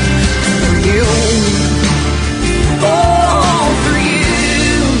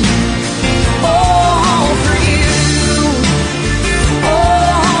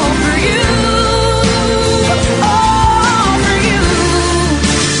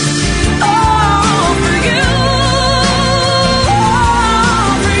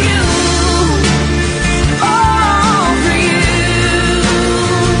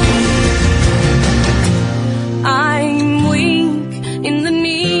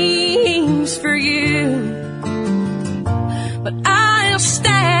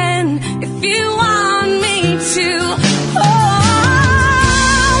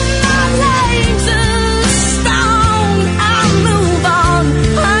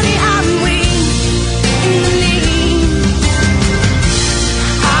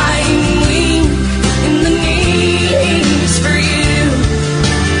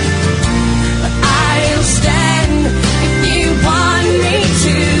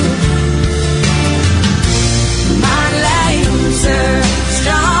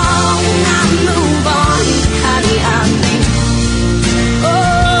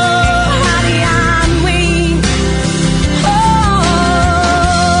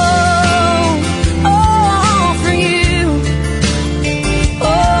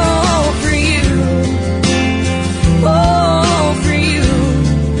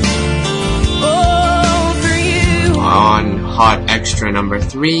 extra number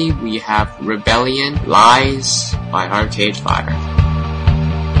 3, we have Rebellion Lies by Arcade Fire.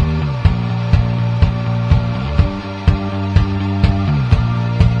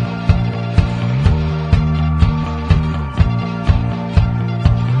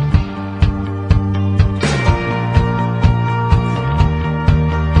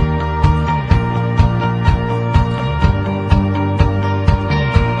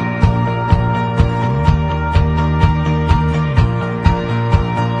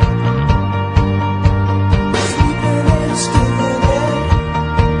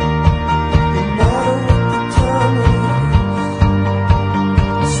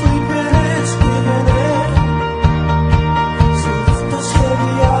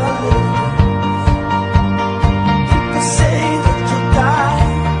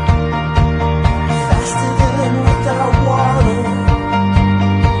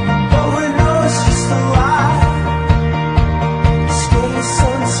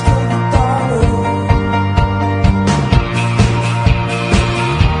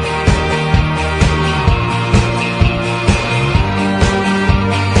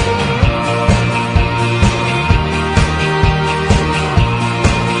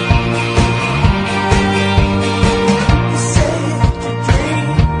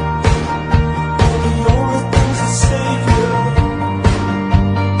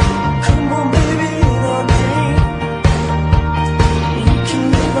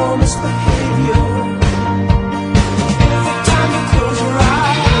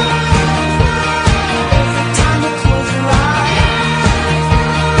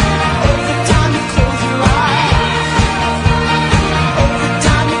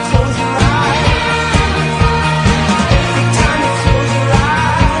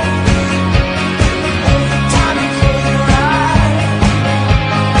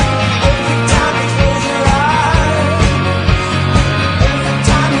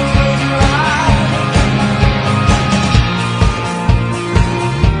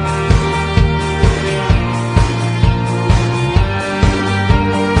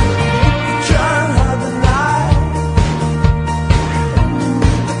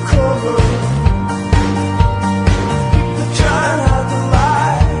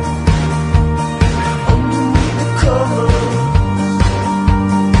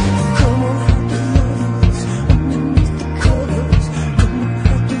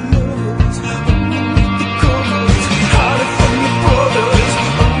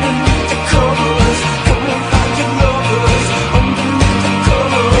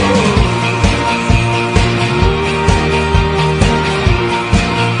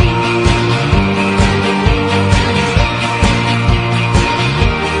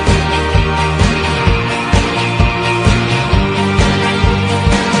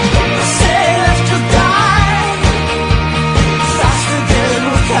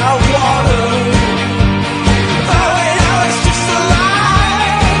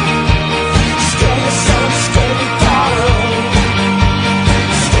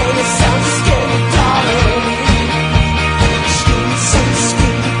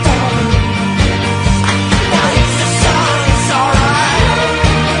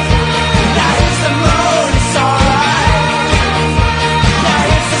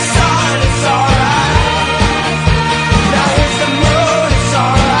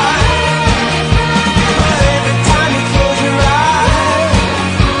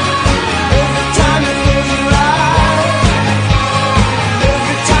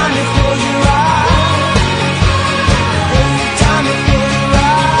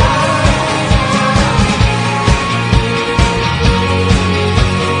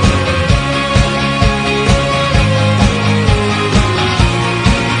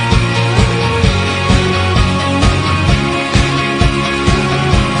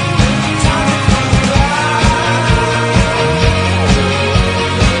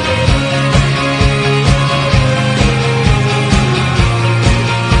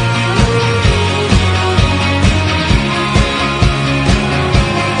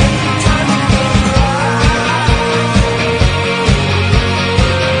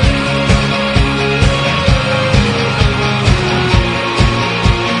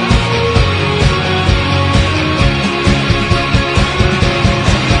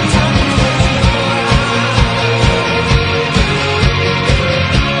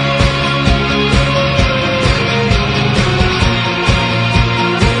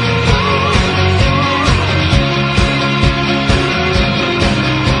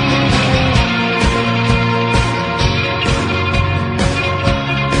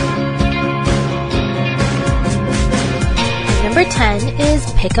 Number 10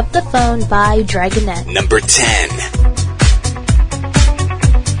 is Pick Up the Phone by Dragonette. Number 10.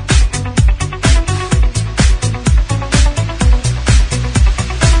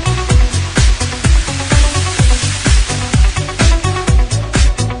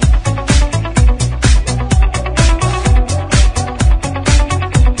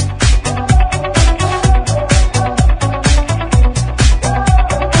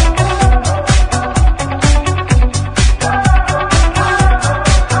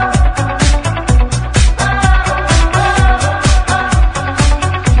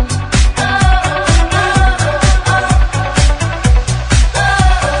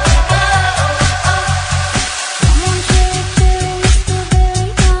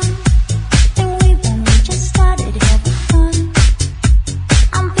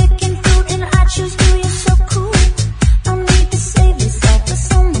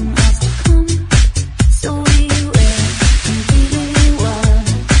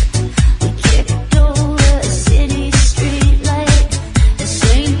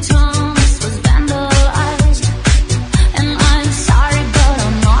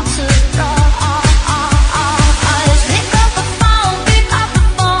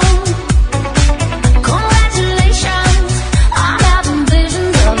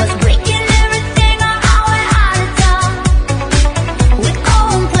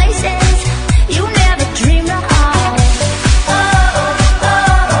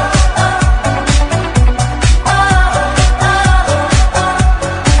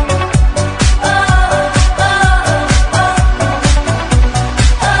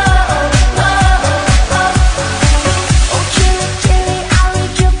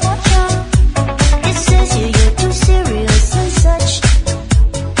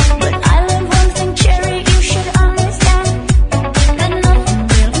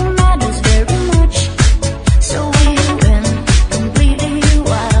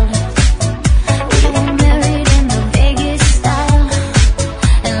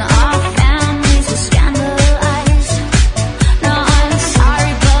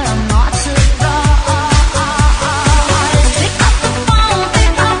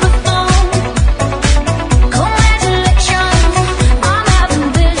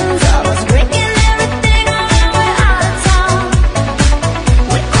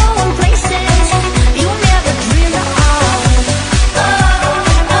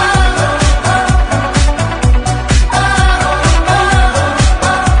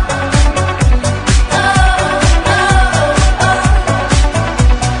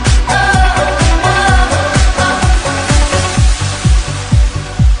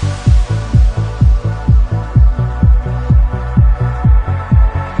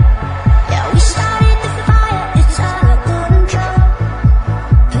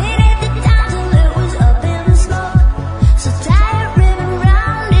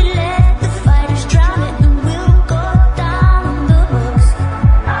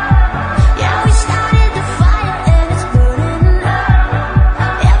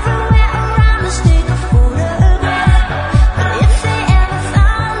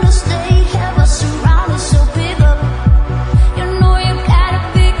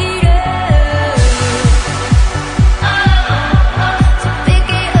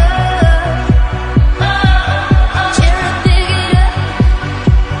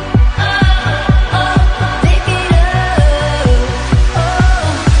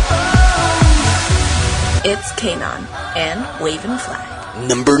 Kanon and Waving Flag.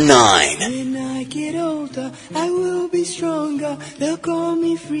 Number 9. When I get older, I will be stronger. They'll call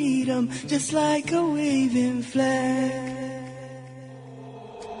me freedom, just like a waving flag.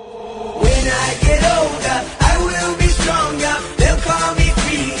 When I get older, I will be stronger. They'll call me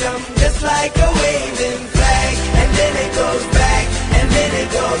freedom, just like a waving flag. And then it goes back, and then it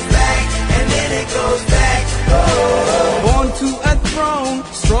goes back, and then it goes back. Oh. Born to a throne,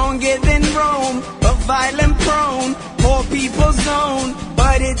 stronger than Rome, but violent prone, poor people's zone.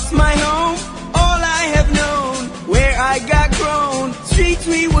 But it's my home, all I have known. Where I got grown, streets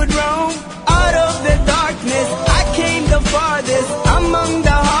we would roam. Out of the darkness, I came the farthest, among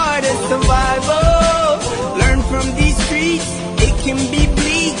the hardest survival. Learn from these streets, it can be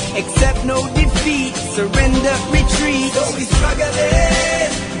bleak, accept no defeat, surrender, retreat. So we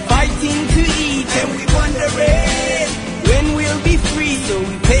struggling, fighting to eat, and we wondering when we'll be free. So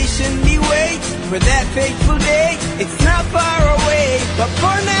we patiently wait for that fateful day. It's not far away, but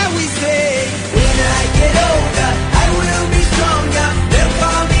for now we say, when I get older, I will be stronger. They'll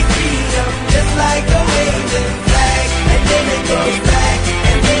call me freedom, just like a waving flag. And then it goes back,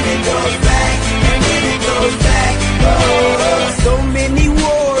 and then it goes back, and then it goes back. Oh, so many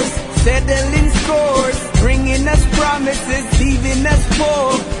wars, settling scores, bringing us promises, leaving us poor.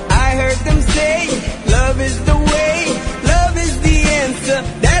 I heard them say, love is the way, love is the answer,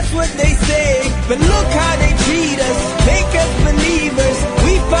 that's what they say. But look how they treat us, make us believers.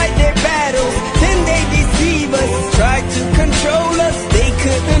 We fight their battles, then they deceive us. Try to control us, they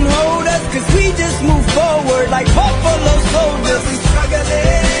couldn't hold us, cause we just move forward like buffalo soldiers. We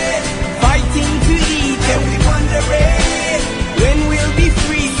struggling, fighting to eat, and we wondering when we'll be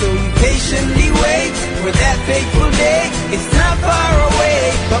free. So we patiently wait for that fateful day. It's not far away,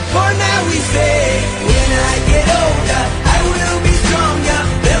 but for now we say, when I get older, I will be stronger.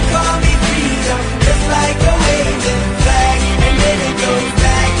 They'll call me freedom, just like a waving flag. And then it goes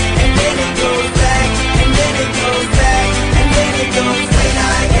back, and then it goes back, and then it goes back, and then it goes. When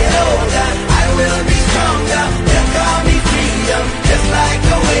I get older, I will be stronger. They'll call me freedom, just like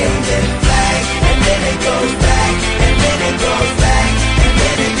a waving flag. And then it goes back, and then it goes back, and then it goes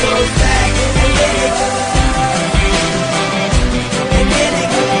back, and then it goes.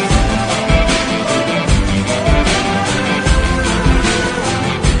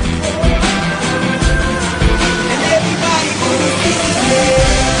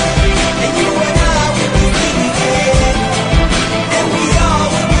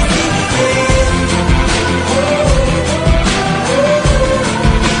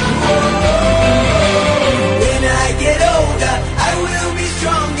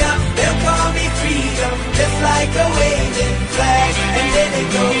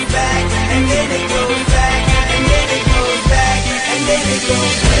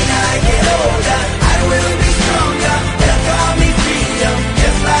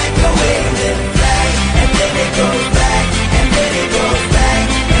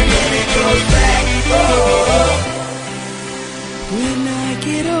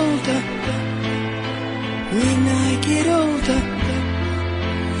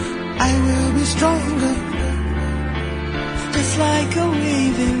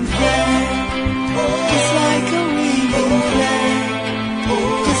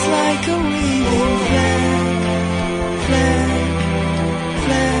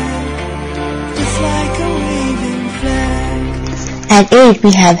 At 8,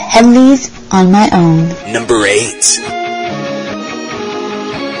 we have Headley's On My Own. Number 8. Stayed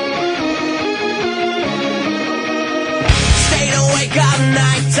awake all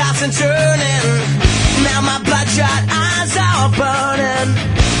night, tossing and turning. Now my bloodshot eyes are burning.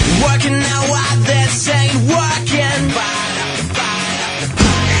 Working out why this ain't working.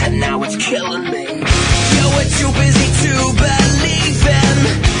 And now it's killing me. You were too busy to believe in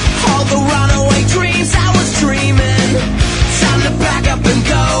all the runaway dreams I was dreaming. Time to back up and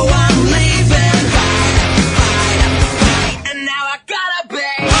go, I'm leaving. And now I gotta be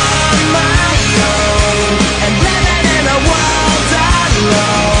on my own and living in a world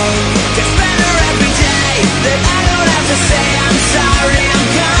alone. Gets better every day that I don't have to say I'm sorry. I'm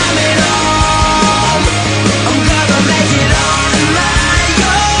coming home. I'm gonna make it on my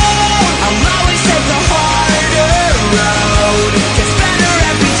own. I'll always take the harder road.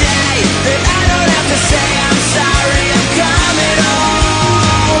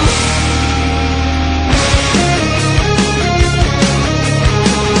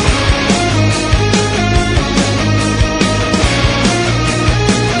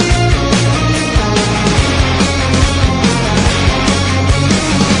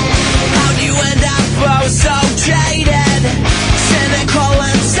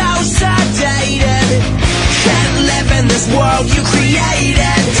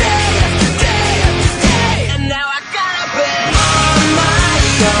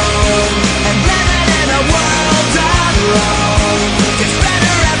 zone and living in a world alone. Gets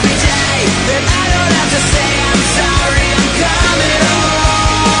better every day, then I don't have to say I'm sorry, I'm coming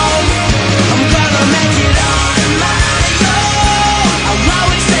home. I'm gonna make it on my own. I'll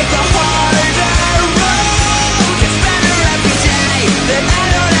always take the harder road. Gets better every day, then I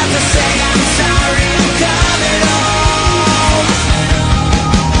don't have to say I'm sorry, I'm coming home.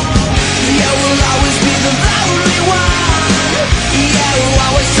 Yeah, we'll always be the lonely one. Yeah, we'll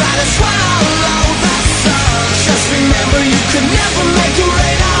always try to swallow the sun. Just remember you can never make it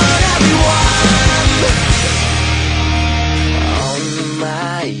rain on everyone. On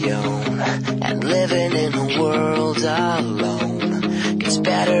my own and living in a world alone gets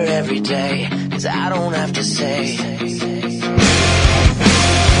better every day, 'cause I don't have to say.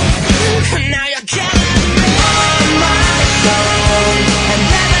 Now you're killing me. On my own and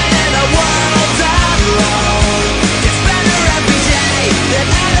living in a world alone gets better every day, then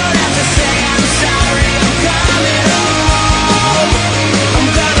I don't have to say I'm sorry, I'm coming home. I'm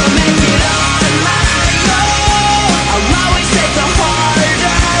gonna make it on my own. I'll always take the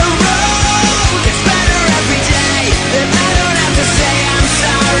harder road. Gets better every day, then I don't have to say I'm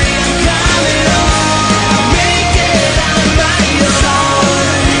sorry, I'm coming home. I'll make it on my own.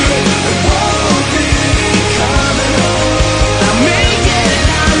 I won't be coming home. I'll make it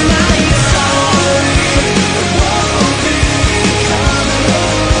on my own. I won't be coming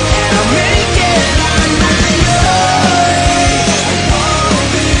home. And I'll make it on my own. I won't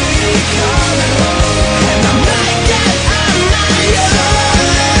be coming home. And I'll make it on my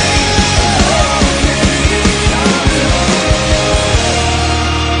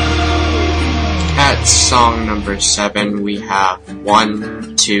At song number 7, we have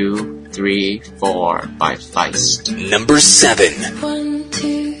 1, 2, 3, 4 by Feist. Number 7. 1,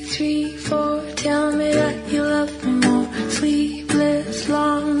 2, 3, 4. Tell me that you love me more. Sleepless,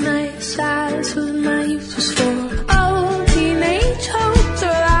 long nights, that's what my youth was for. Oh, teenage hopes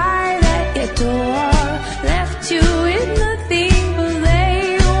arrive at your door. Left you with nothing, but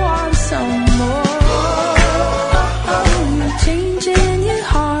they want some more. You're changing your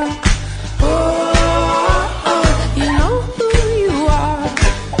heart. You know who you are.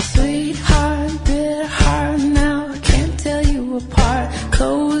 Sweetheart, bitter heart, now I can't tell you apart.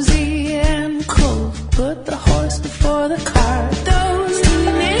 Cozy and cold, put the horse before the cart. Those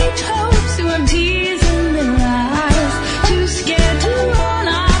teenage hopes you were teasing their eyes, too scared to run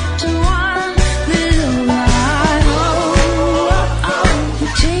up to one little lie.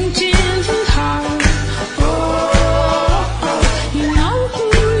 You're changing your heart. You know who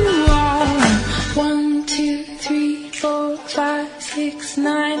you are. 1, 2, 3, 4, 5, 6,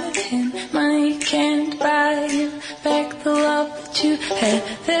 9, and 10. Money can't buy you back the love that you had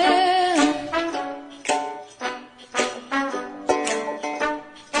then.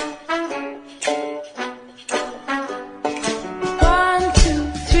 One,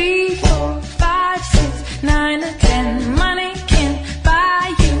 2, 3, 4, 5, 6, 9, and 10. Money can't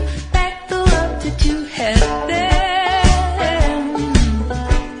buy you back the love that you had then.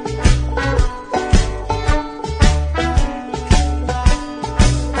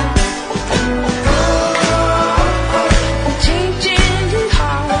 Changing your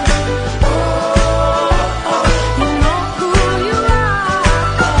heart. You know who you are.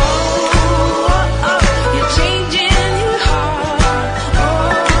 You're changing your heart.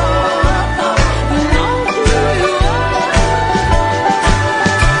 You know who you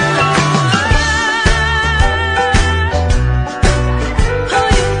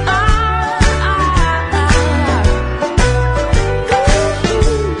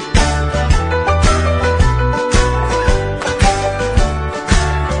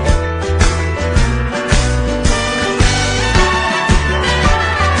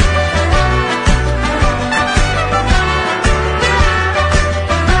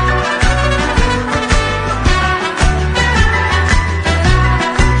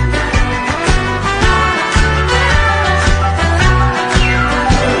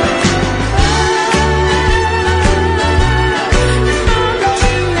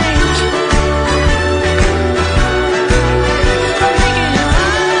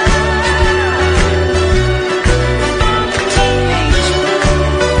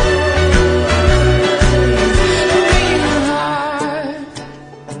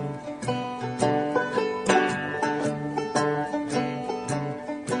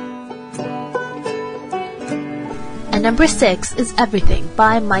And number 6 is Everything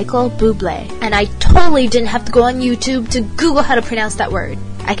by Michael Bublé. And I totally didn't have to go on YouTube to Google how to pronounce that word.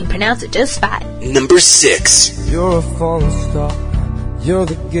 I can pronounce it just fine. Number 6. You're a falling star, You're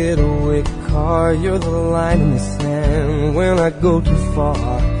the getaway car, you're the line in the sand when I go too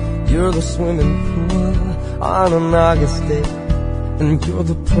far. You're the swimming pool on an August day, and you're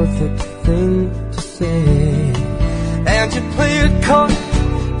the perfect thing to say. And you play it coy,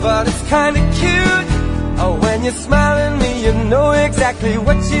 but it's kinda cute. Oh, when you smile at me, you know exactly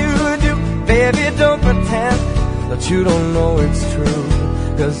what you do. Baby, don't pretend that you don't know it's true,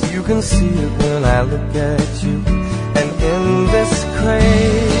 'cause you can see it when I look at you. And in this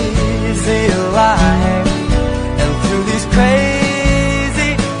crazy life, and through these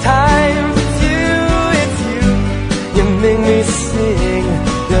crazy times, it's you, you make me sing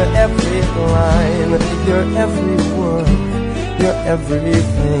your every line, your every word, your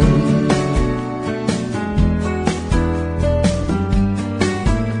everything.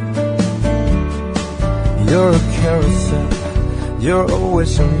 You're a carousel, you're always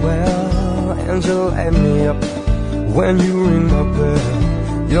somewhere, and you light me up when you ring my bell.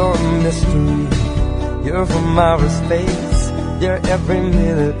 You're a mystery, you're from outer space, you're every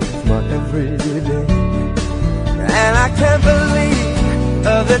minute of my everyday. And I can't believe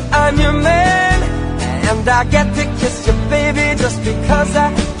that I'm your man, and I get to kiss you, baby, just because I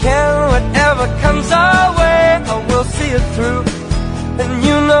can. Whatever comes our way, I will see it through. And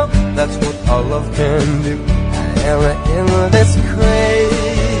you know that's what our love can do. And in this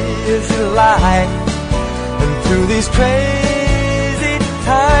crazy life, and through these crazy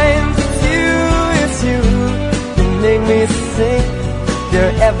times, it's you, you make me sing your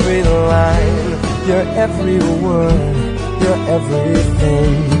every line, your every word, your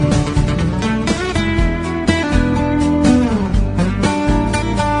everything.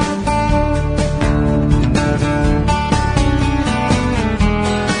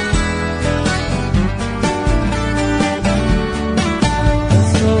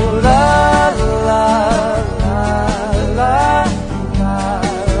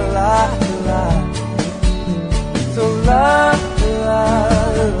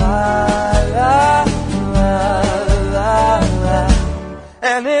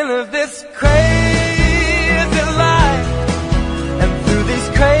 And in this crazy life, and through these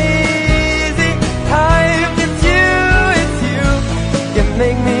crazy times, it's you, you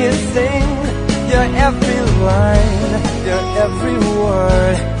make me sing your every line, your every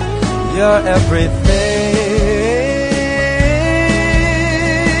word, your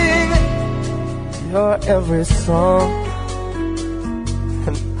everything, your every song,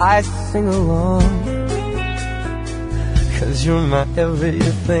 and I sing along. 'Cause you're my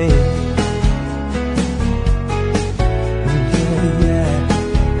everything. Yeah.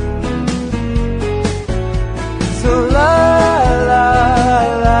 So la la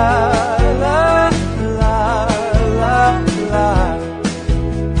la la la la la.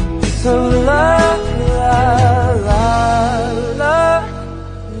 So la la la la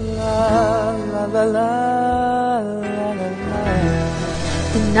la la la la.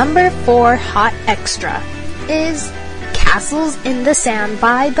 The number 4 hot extra is Castles in the Sand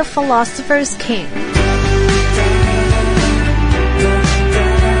by the Philosopher's King.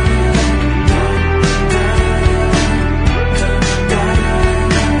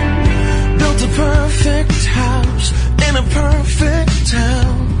 Built a perfect house in a perfect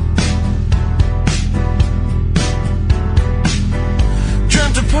town.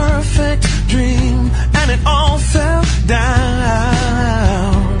 Dreamt a perfect dream and it all fell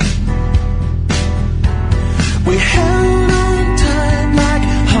down. We held on tight like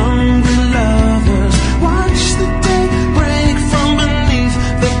hungry lovers. Watch the day break from beneath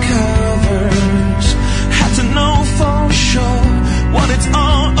the covers. Had to know for sure what it's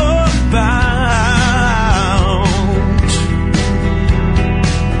all about.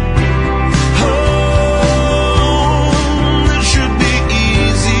 Oh, it should be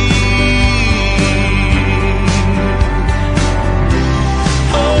easy.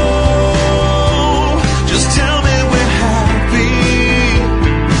 Oh, just tell me when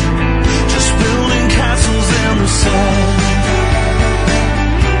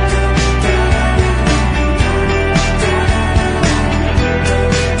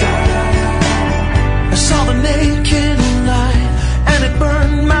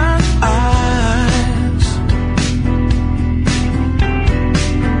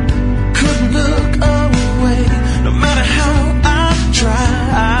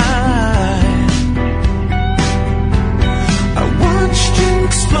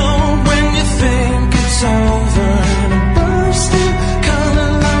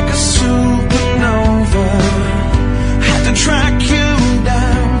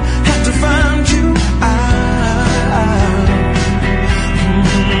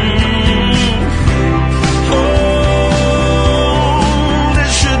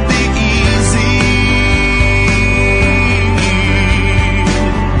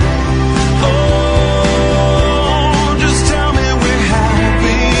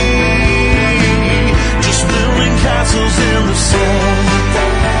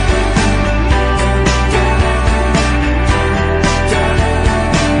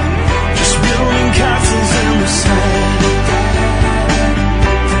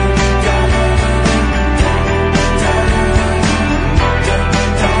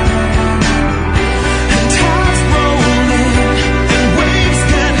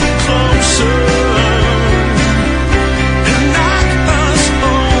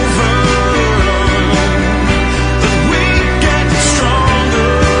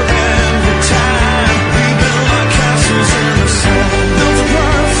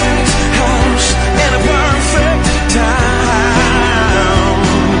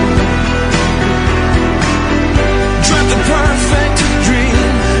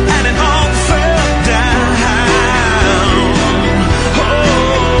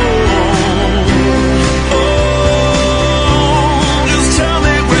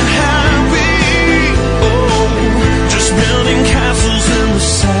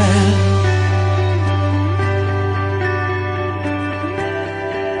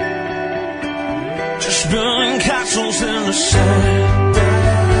Just building castles in the sand.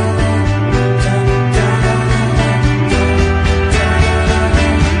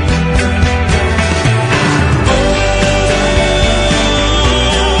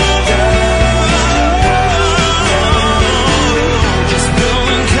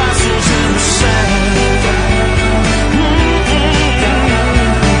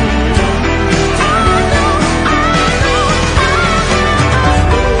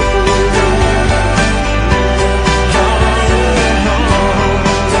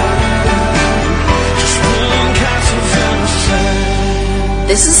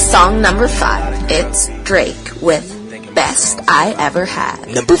 This is song number 5. It's Drake with Best I Ever Had.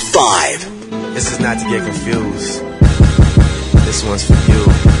 Number 5. This is not to get confused. This one's for you.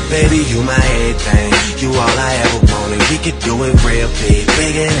 Baby, you my everything. You all I ever wanted. We could do it real big,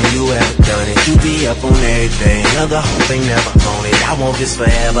 bigger than you ever done it. You be up on everything. Love the whole thing, never own it. I want this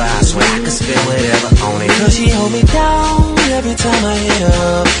forever. I swear I could spend whatever on it. Cause she hold me down every time I hit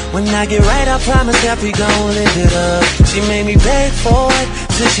up. When I get right, I promise that we gon' live it up. She made me beg for it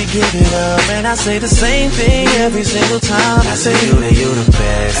till she give it up. And I say the same thing every single time. I say you the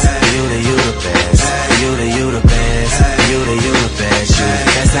best. You the best. You the best. You the best. You the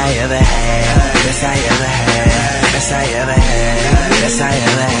best I ever had. Best I ever had. Best I ever had. Best I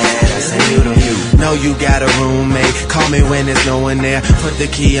ever had. I say you. Know you got a roommate. Call me when there's no one there. Put the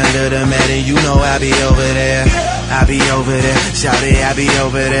key under the mat and you know I'll be over there. I be over there, shout it, I be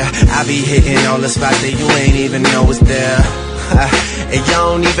over there. I be hitting all the spots that you ain't even know is there. And you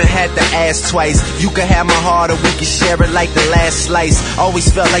don't even have to ask twice. You can have my heart or we can share it like the last slice.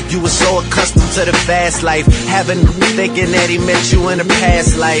 Always felt like you were so accustomed to the fast life. Having thinking that he met you in a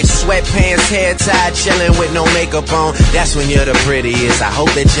past life. Sweatpants, hair tied, chilling with no makeup on. That's when you're the prettiest. I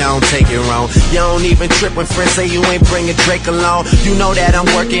hope that you don't take it wrong. You don't even trip when friends say you ain't bringing Drake along. You know that I'm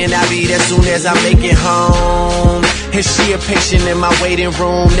working, I'll be there soon as I make it home. And she a patient in my waiting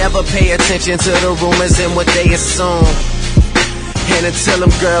room. Never pay attention to the rumors and what they assume. And until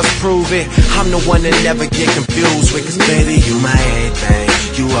them girls prove it, I'm the one that never get confused with. Cause baby, you my everything.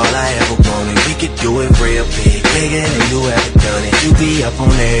 You all I ever wanted. We could do it real big, bigger than you ever done it. You be up on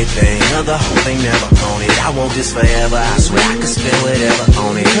everything. Love the whole thing, never own it. I want this forever. I swear I could spend whatever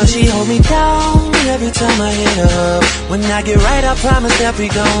on it. Cause she hold me down every time I hit up. When I get right, I promise that we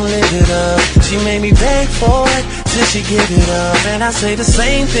gon' live it up. She made me beg for it till she give it up. And I say the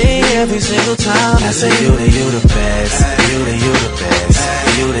same thing every single time. I say you the best. You the best.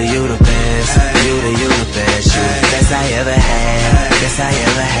 You the best. You the best. You the best I ever had. Best I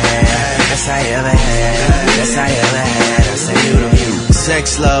ever had. Best I ever had. Best I ever had. I say you.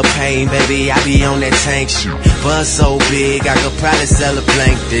 Sex, love, pain, baby, I be on that tank shit. Buzz so big, I could probably sell a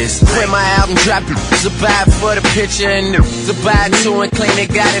blank this. When my album drop, to buy it for the picture and to buy it too and claim they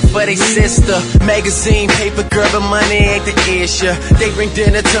got it for they sister. Magazine, paper, girl, but money ain't the issue. They bring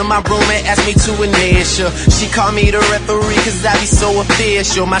dinner to my room and ask me to initial. She call me the referee cause I be so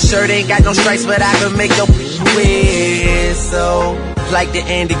official. My shirt ain't got no stripes, but I can make a whistle. Like the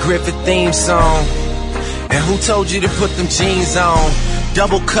Andy Griffith theme song. And who told you to put them jeans on?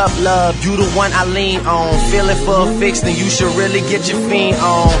 Double cup love, you the one I lean on. Feeling for a fix, then you should really get your fiend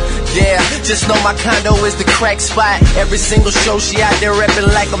on. Yeah, just know my condo is the crack spot. Every single show she out there reppin'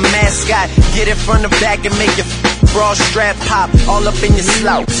 like a mascot. Get it from the back and make your bra strap pop. All up in your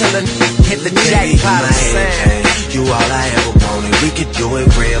slout till a hit the jackpot. You all I ever wanted. We could do it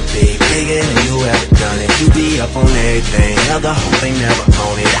real big, bigger than you ever done it. You be up on everything, love the whole thing, never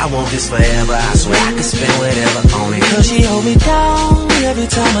own it. I want this forever, I swear I could spend whatever on it. Cause she hold me down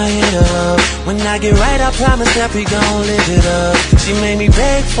every time I hit up. When I get right, I promise that we gon' live it up. She made me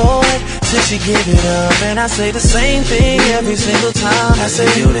beg for it till she give it up. And I say the same thing every single time. I say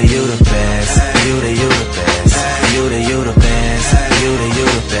you the best. You the best. You the best. You the best. You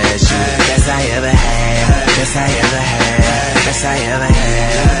the best I ever had. Best I ever had. Best I ever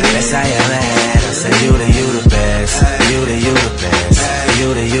had. Best I ever had. I say you the best. You the best.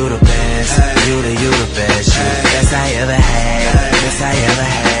 You the best. You the best. You the best I ever had. Best I ever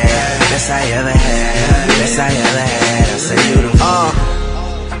had. Best I ever had. Best I ever had. I say you the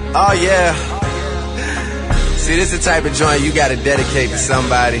oh yeah. See, this is the type of joint you gotta dedicate to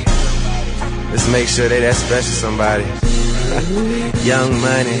somebody. Let's make sure they that special somebody. Young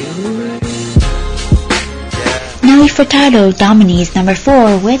Money. Nelly Furtado dominates number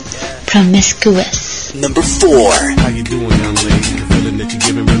 4 with Promiscuous. Number 4. How you doing, young lady? The feeling that you're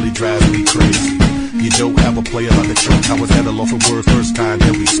giving really drives me crazy. You don't have a player like the choke. I was at a loss of words first time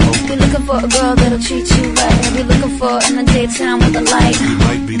that we spoke. Be looking for a girl that'll treat you right. Be looking for in the daytime with a light. You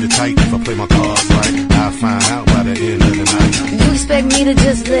might be the type if I play my cards right. I'll find out by the end of the night. You expect me to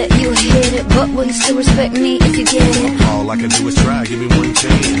just let you hit it, but will you still respect me if you get it? All I can do is try, give me one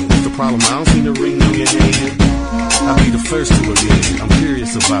chance. What's the problem? I don't see the ring on your hand. I'll be the first to admit it. I'm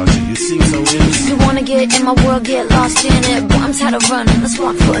curious about you. You seem so innocent. You wanna get in my world, get lost in it. Boy, I'm tired of running. Let's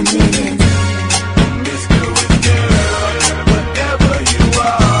walk for a minute. Miss Good Girl, whatever you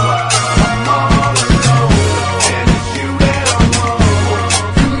are, I'm all alone, and it's you that I want.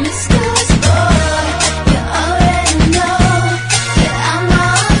 Promiscuous boy, you already know that I'm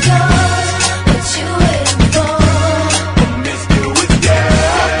all yours. What you waiting for? Miss Good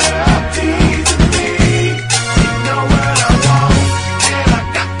Girl, teasing me. You know what I want, and I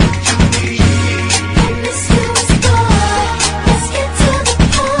got what you need. Promiscuous boy, let's get to the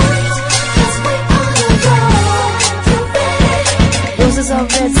point, 'cause we on the road to red. Roses are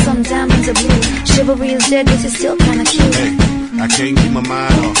red, some diamonds are blue. Chivalry is dead, but you're still kinda cute. Hey, I can't keep my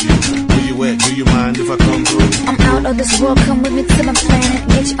mind off you. Where you at? Do you mind if I come through? I'm out of this world, come with me to my planet.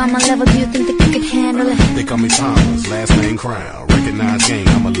 Get you on my level, do you think that you can handle it? They call me Thomas, last name Crown. Recognize game,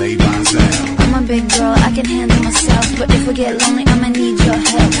 I'ma lay mine down. I'm a big girl, I can handle myself. But if we get lonely, I'ma need your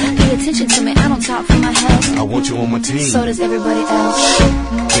help. Pay attention to me, I don't talk for my health. I want you on my team. So does everybody else.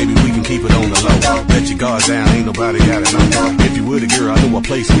 Baby, we can keep it on the low. Let your guard down, ain't nobody got it no more. If you were the girl, I know a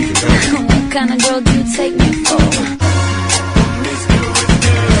place we can go. What kind of girl do you take me for? Miss Good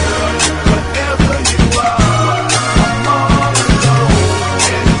Girl, whatever you are, I'm all alone,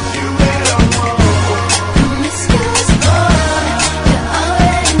 and it's you that I want. Promiscuous boy, you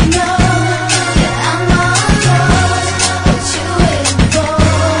already know that I'm all yours. What you waiting for?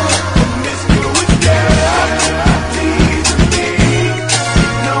 Miss Good Girl, teasing me.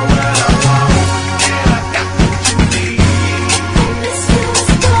 You know what I want, and I got what you need.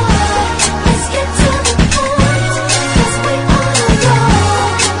 Promiscuous boy, let's get to the point, 'cause we on the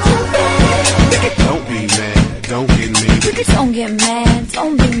road to red. Don't be mad, don't get me. Don't get mad,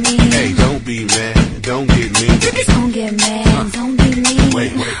 don't be mean. Hey, don't be mad, don't get me. Don't get mad, don't be mean.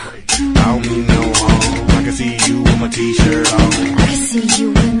 Wait. I don't mean no harm. I can see you with my t-shirt on. I can see you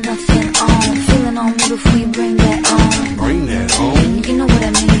with nothing on. Feeling on me before you bring that on. Bring that on. You know what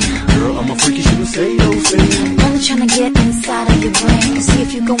I mean. Girl, I'm a freak, you shouldn't say those things. I'm only trying to get inside of your brain. See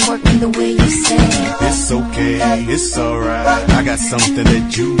if you can work me the way you say. It's okay, it's alright. I got something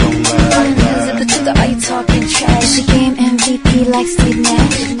that you don't Is it the like. truth or are you talking trash? She game MVP like Steve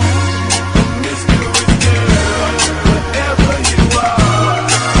Nash. Miss Good Girl, whatever you are,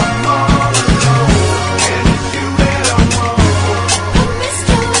 I'm all alone, and it's you that I want.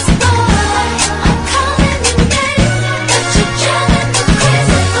 Promiscuous boy, I'm calling your name, but you're driving me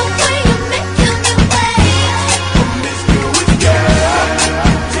crazy the way you're making me wait. Miss Good Girl,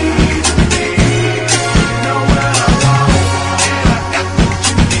 teasing me. You know what I want, and I got what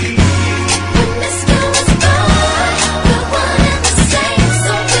you need. Promiscuous boy, we're one and the same,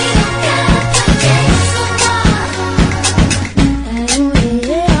 so we don't gotta play games no more.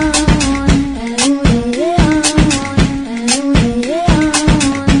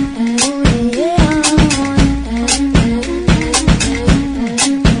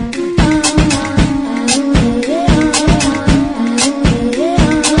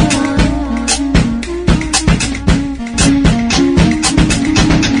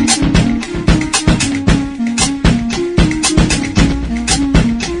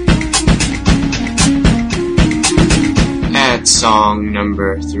 At song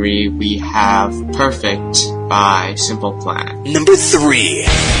number 3, we have Perfect by Simple Plan. Number 3.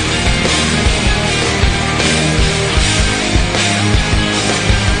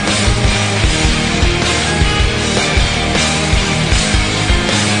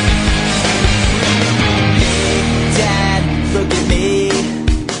 Dad, look at me.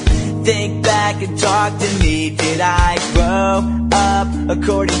 Think back and talk to me. Did I grow up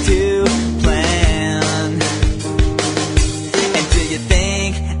according to plan? And do you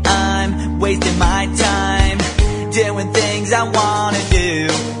think I'm wasting my time doing things I wanna do?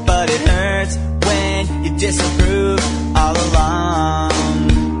 But it hurts when you disapprove all along.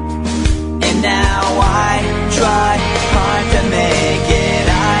 And now I try hard to make it.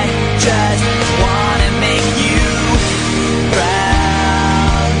 I just wanna make you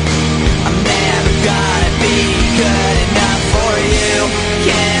proud. I'm never gonna be good enough for you.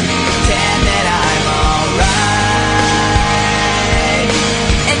 Can't pretend that I'm alright.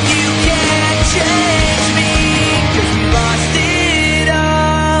 And you can't change me, 'cause we lost it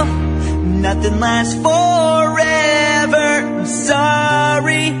all. Nothing lasts forever. I'm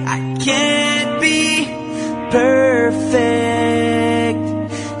sorry, I can't be perfect.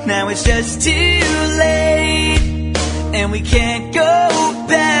 Now it's just too late, and we can't go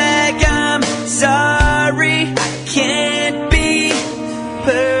back. I'm sorry, I can't be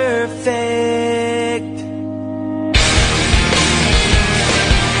perfect.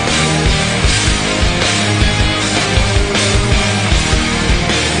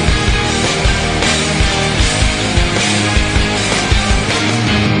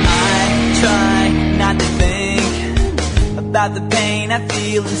 About the pain I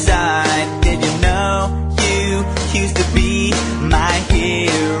feel inside. Did you know you used to be my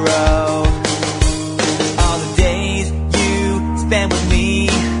hero? All the days you spent with me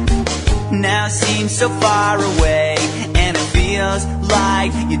now seem so far away, and it feels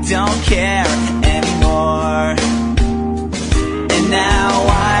like you don't care anymore. And now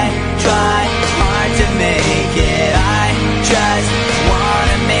I try hard to make it. I just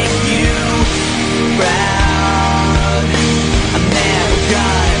wanna make you proud.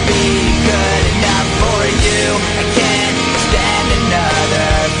 Gonna be good enough for you. I can't stand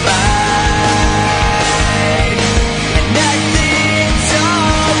another fight, and nothing's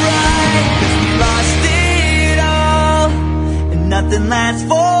alright, 'cause we lost it all, and nothing lasts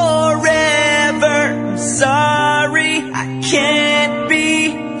forever. I'm sorry, I can't be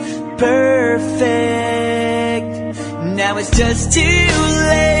perfect. Now it's just too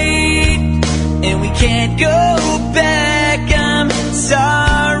late, and we can't go back. I'm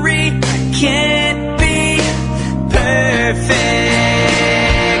sorry, I can't be perfect.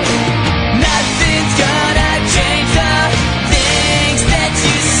 Nothing's gonna change the things that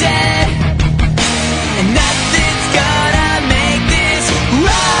you said, and nothing's gonna make this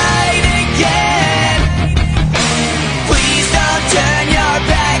right again. Please don't turn your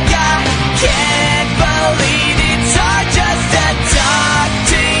back. I can't believe it's hard just to talk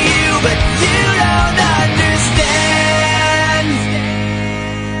to you, but you don't understand.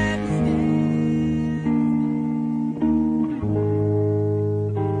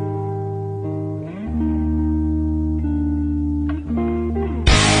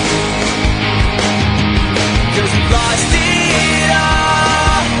 Cause we lost it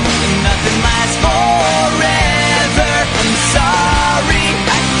all, and nothing lasts forever. I'm sorry,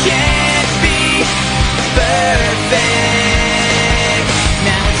 I can't be perfect.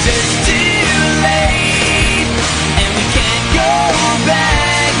 Now it's just too late, and we can't go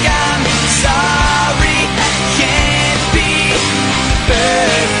back. I'm sorry, I can't be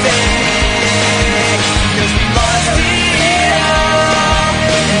perfect. Cause we lost it all,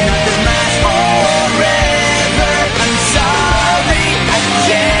 and nothing lasts forever. I'm sorry, I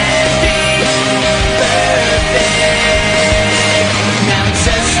can't be perfect. Now it's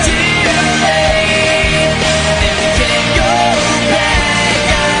just too late, and we can't go back.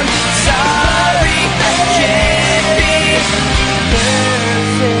 I'm sorry, I can't be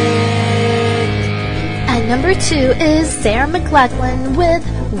perfect. At number 2 is Sarah McLachlan with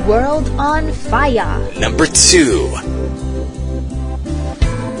World on Fire. Number 2.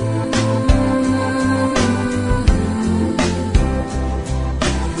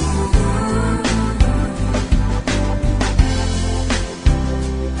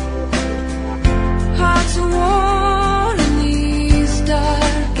 Hearts are worn in these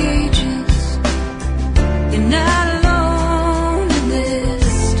dark ages. You're not alone in this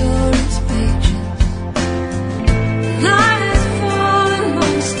story's pages. Light is falling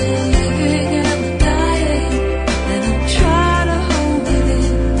amongst the living and the dying, and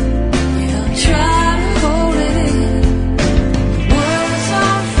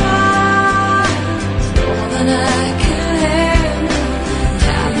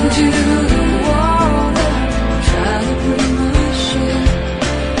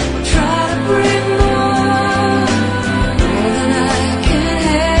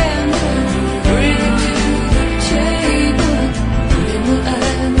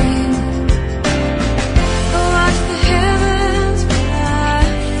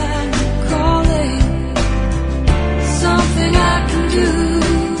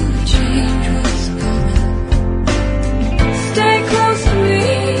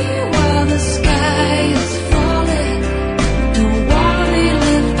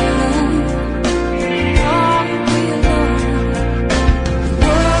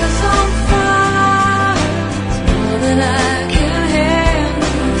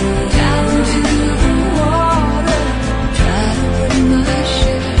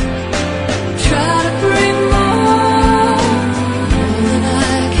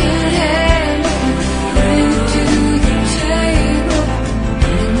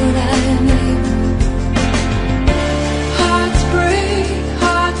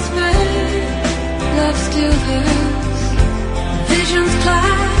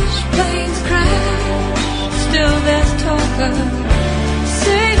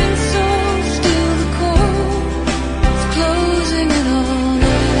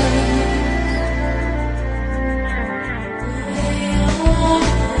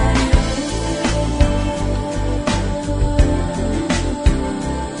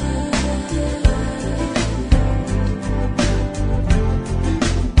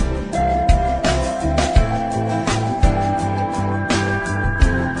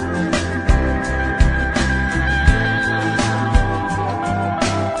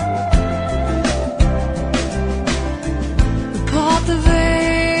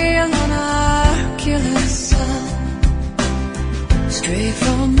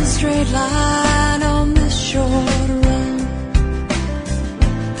straight line on this short run.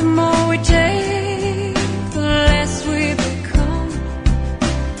 The more we take, the less we become.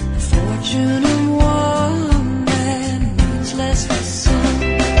 The fortune of one man means less for some.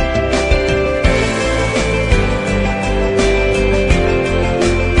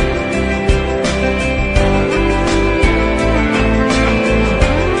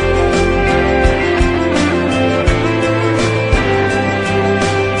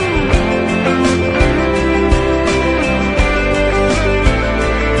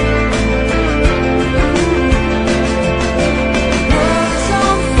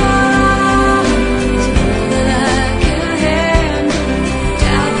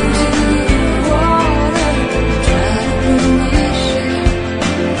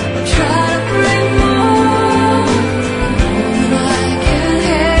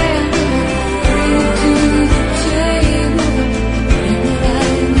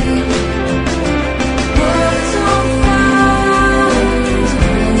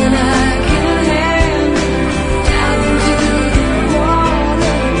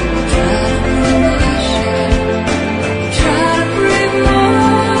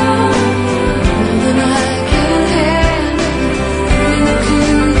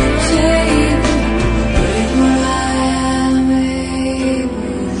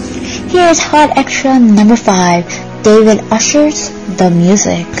 Here's Hot Extra number 5, David Usher's The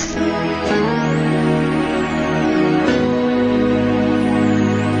Music.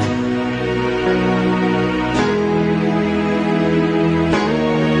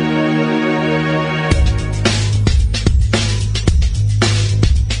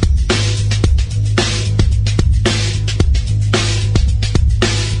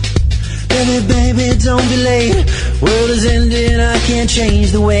 Baby, don't be late. World is ending, I can't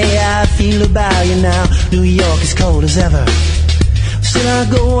change the way I feel about you now. New York is cold as ever. Still I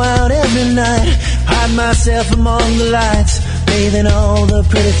go out every night, hide myself among the lights, bathing all the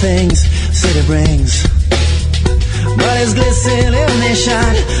pretty things city brings. Bodies glisten and they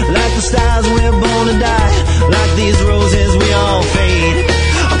shine, like the stars we're born to die. Like these roses we all fade.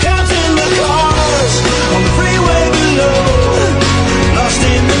 I'm counting the cars on the freeway below, lost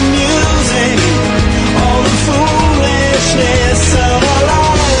in the music, all the foolishness of our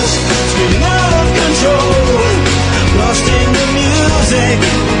lives, spinning out of control, lost in the music,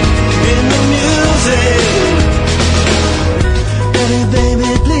 in the music. Baby, baby,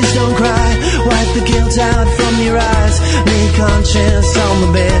 please don't cry, wipe the guilt out from your eyes, leave conscience on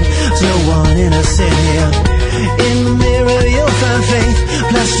the bed, there's no one innocent here. In the mirror you'll find faith,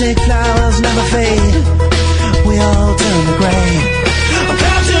 plastic flowers never fade, we all turn to gray. I'm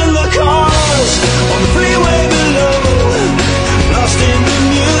counting the cars on the freeway below, lost in the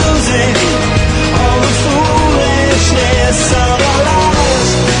music, all the foolishness of our lives,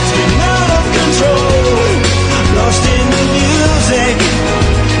 spinning out of control, lost in the music,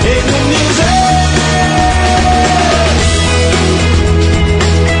 in the music.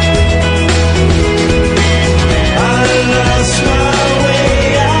 I lost my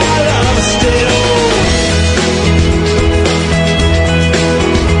way, I lost it all.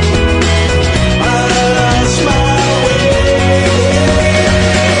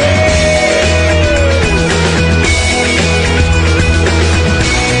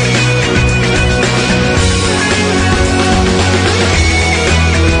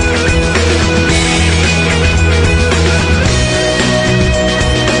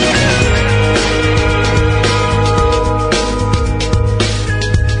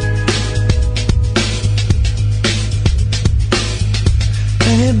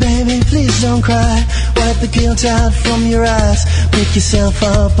 Don't cry, wipe the guilt out from your eyes, pick yourself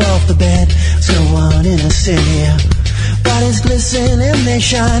up off the bed, there's no one innocent here. Bodies glisten and they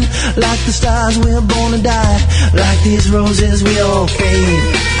shine, like the stars we're born to die, like these roses we all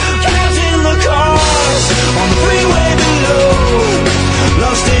fade. Counting the cars on the freeway below,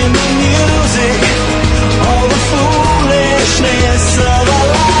 lost in the music, all the foolishness of our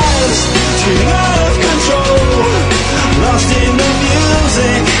lives, spinning out of control, lost in the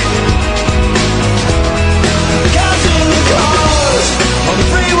music. Counting the cars on the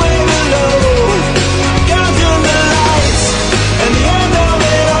freeway below, counting the lights and the end of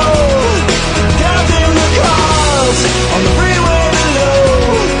it all. Counting the cars on the freeway below,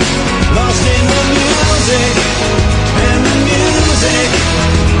 lost in the music, and the music,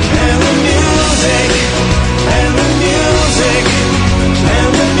 and the music, and the music, and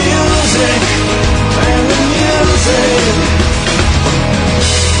the music, and the music.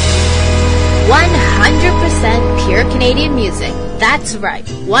 100% pure Canadian music. That's right,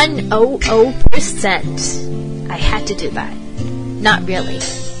 100%. I had to do that. Not really.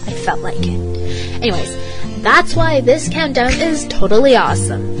 I felt like it. Anyways, that's why this countdown is totally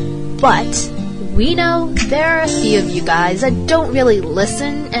awesome. But we know there are a few of you guys that don't really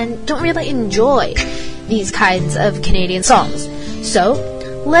listen and don't really enjoy these kinds of Canadian songs. So,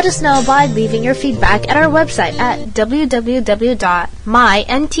 let us know by leaving your feedback at our website at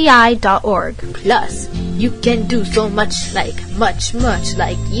www.mynti.org. Plus, you can do so much like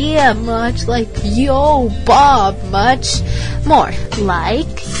yo Bob, much more like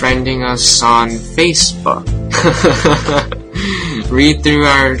friending us on Facebook. Read through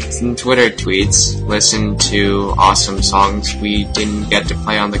our Twitter tweets, listen to awesome songs we didn't get to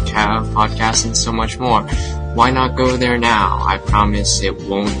play on the podcast, and so much more. Why not go there now? I promise it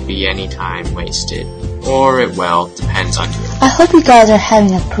won't be any time wasted. Or it will, depends on you. I hope you guys are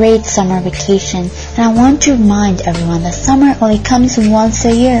having a great summer vacation, and I want to remind everyone that summer only comes once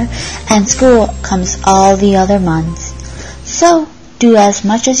a year, and school comes all the other months. So, do as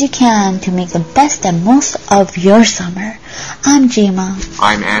much as you can to make the best and most of your summer. I'm Jima.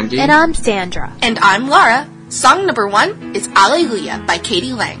 I'm Andy. And I'm Sandra. And I'm Laura. Song number 1 is Alleluia by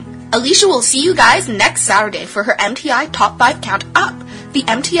Katie Lang. Alicia will see you guys next Saturday for her MTI Top 5 Count Up. The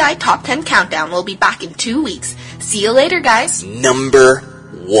MTI Top 10 Countdown will be back in 2 weeks. See you later, guys. Number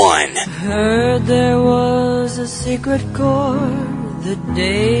 1. Heard there was a secret chord that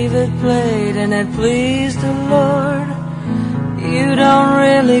David played and it pleased the Lord. You don't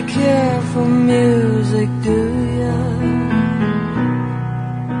really care for music, do ya?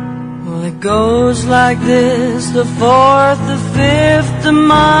 Well, it goes like this: the 4th, the 5th, the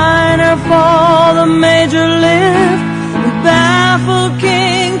minor fall, the major lift, the baffled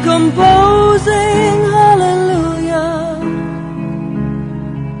king composing hallelujah,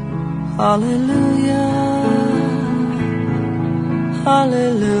 hallelujah,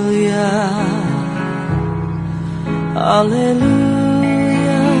 hallelujah, hallelujah,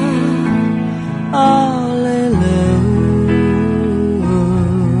 hallelujah.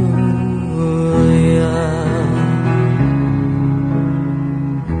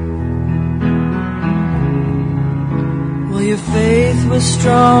 Well, your faith was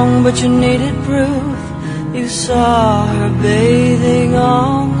strong, but you needed proof. You saw her bathing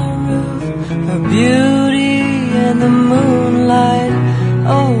on the roof, her beauty and the moonlight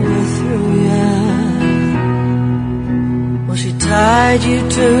overthrew ya. Well, she tied you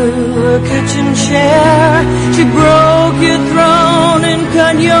to a kitchen chair, she broke your throne and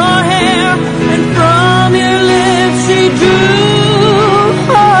cut your hair, and from your lips she drew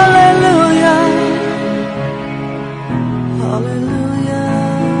hallelujah, hallelujah,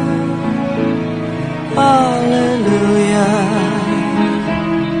 hallelujah,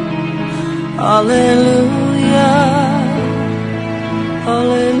 hallelujah,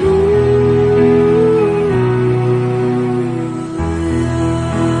 hallelujah.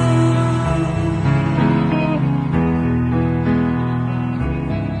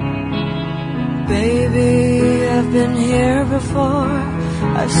 Baby, I've been here before.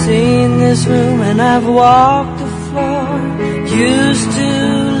 I've seen this room and I've walked the floor. Used to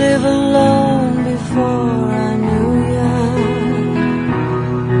live alone before I knew ya.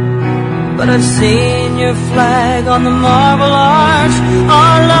 But I've seen your flag on the Marble Arch.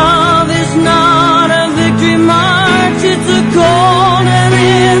 Our love is not a victory march. It's a cold and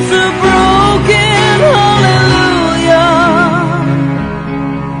it's a broken hallelujah,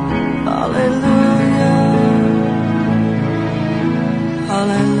 hallelujah,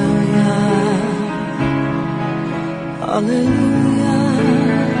 hallelujah, hallelujah,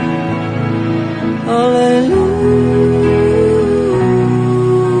 hallelujah.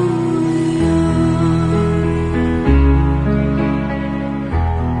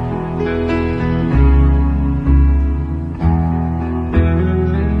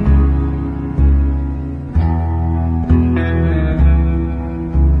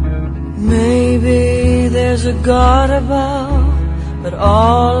 Maybe there's a God above, but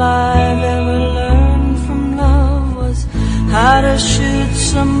all I've ever learned from love was how to shoot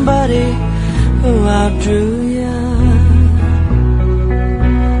somebody who outdrew ya.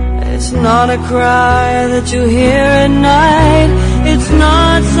 It's not a cry that you hear at night. It's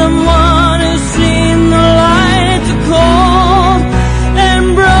not someone who's seen the light. It's a cold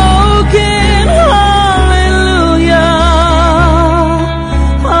and broken hallelujah,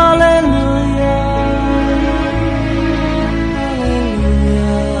 hallelujah,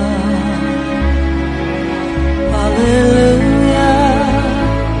 hallelujah,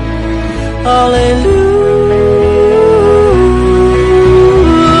 hallelujah, hallelujah.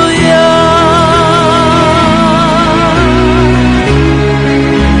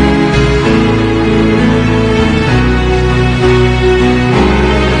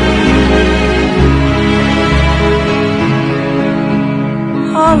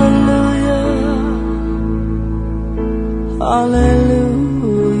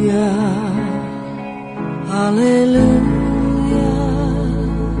 Hallelujah.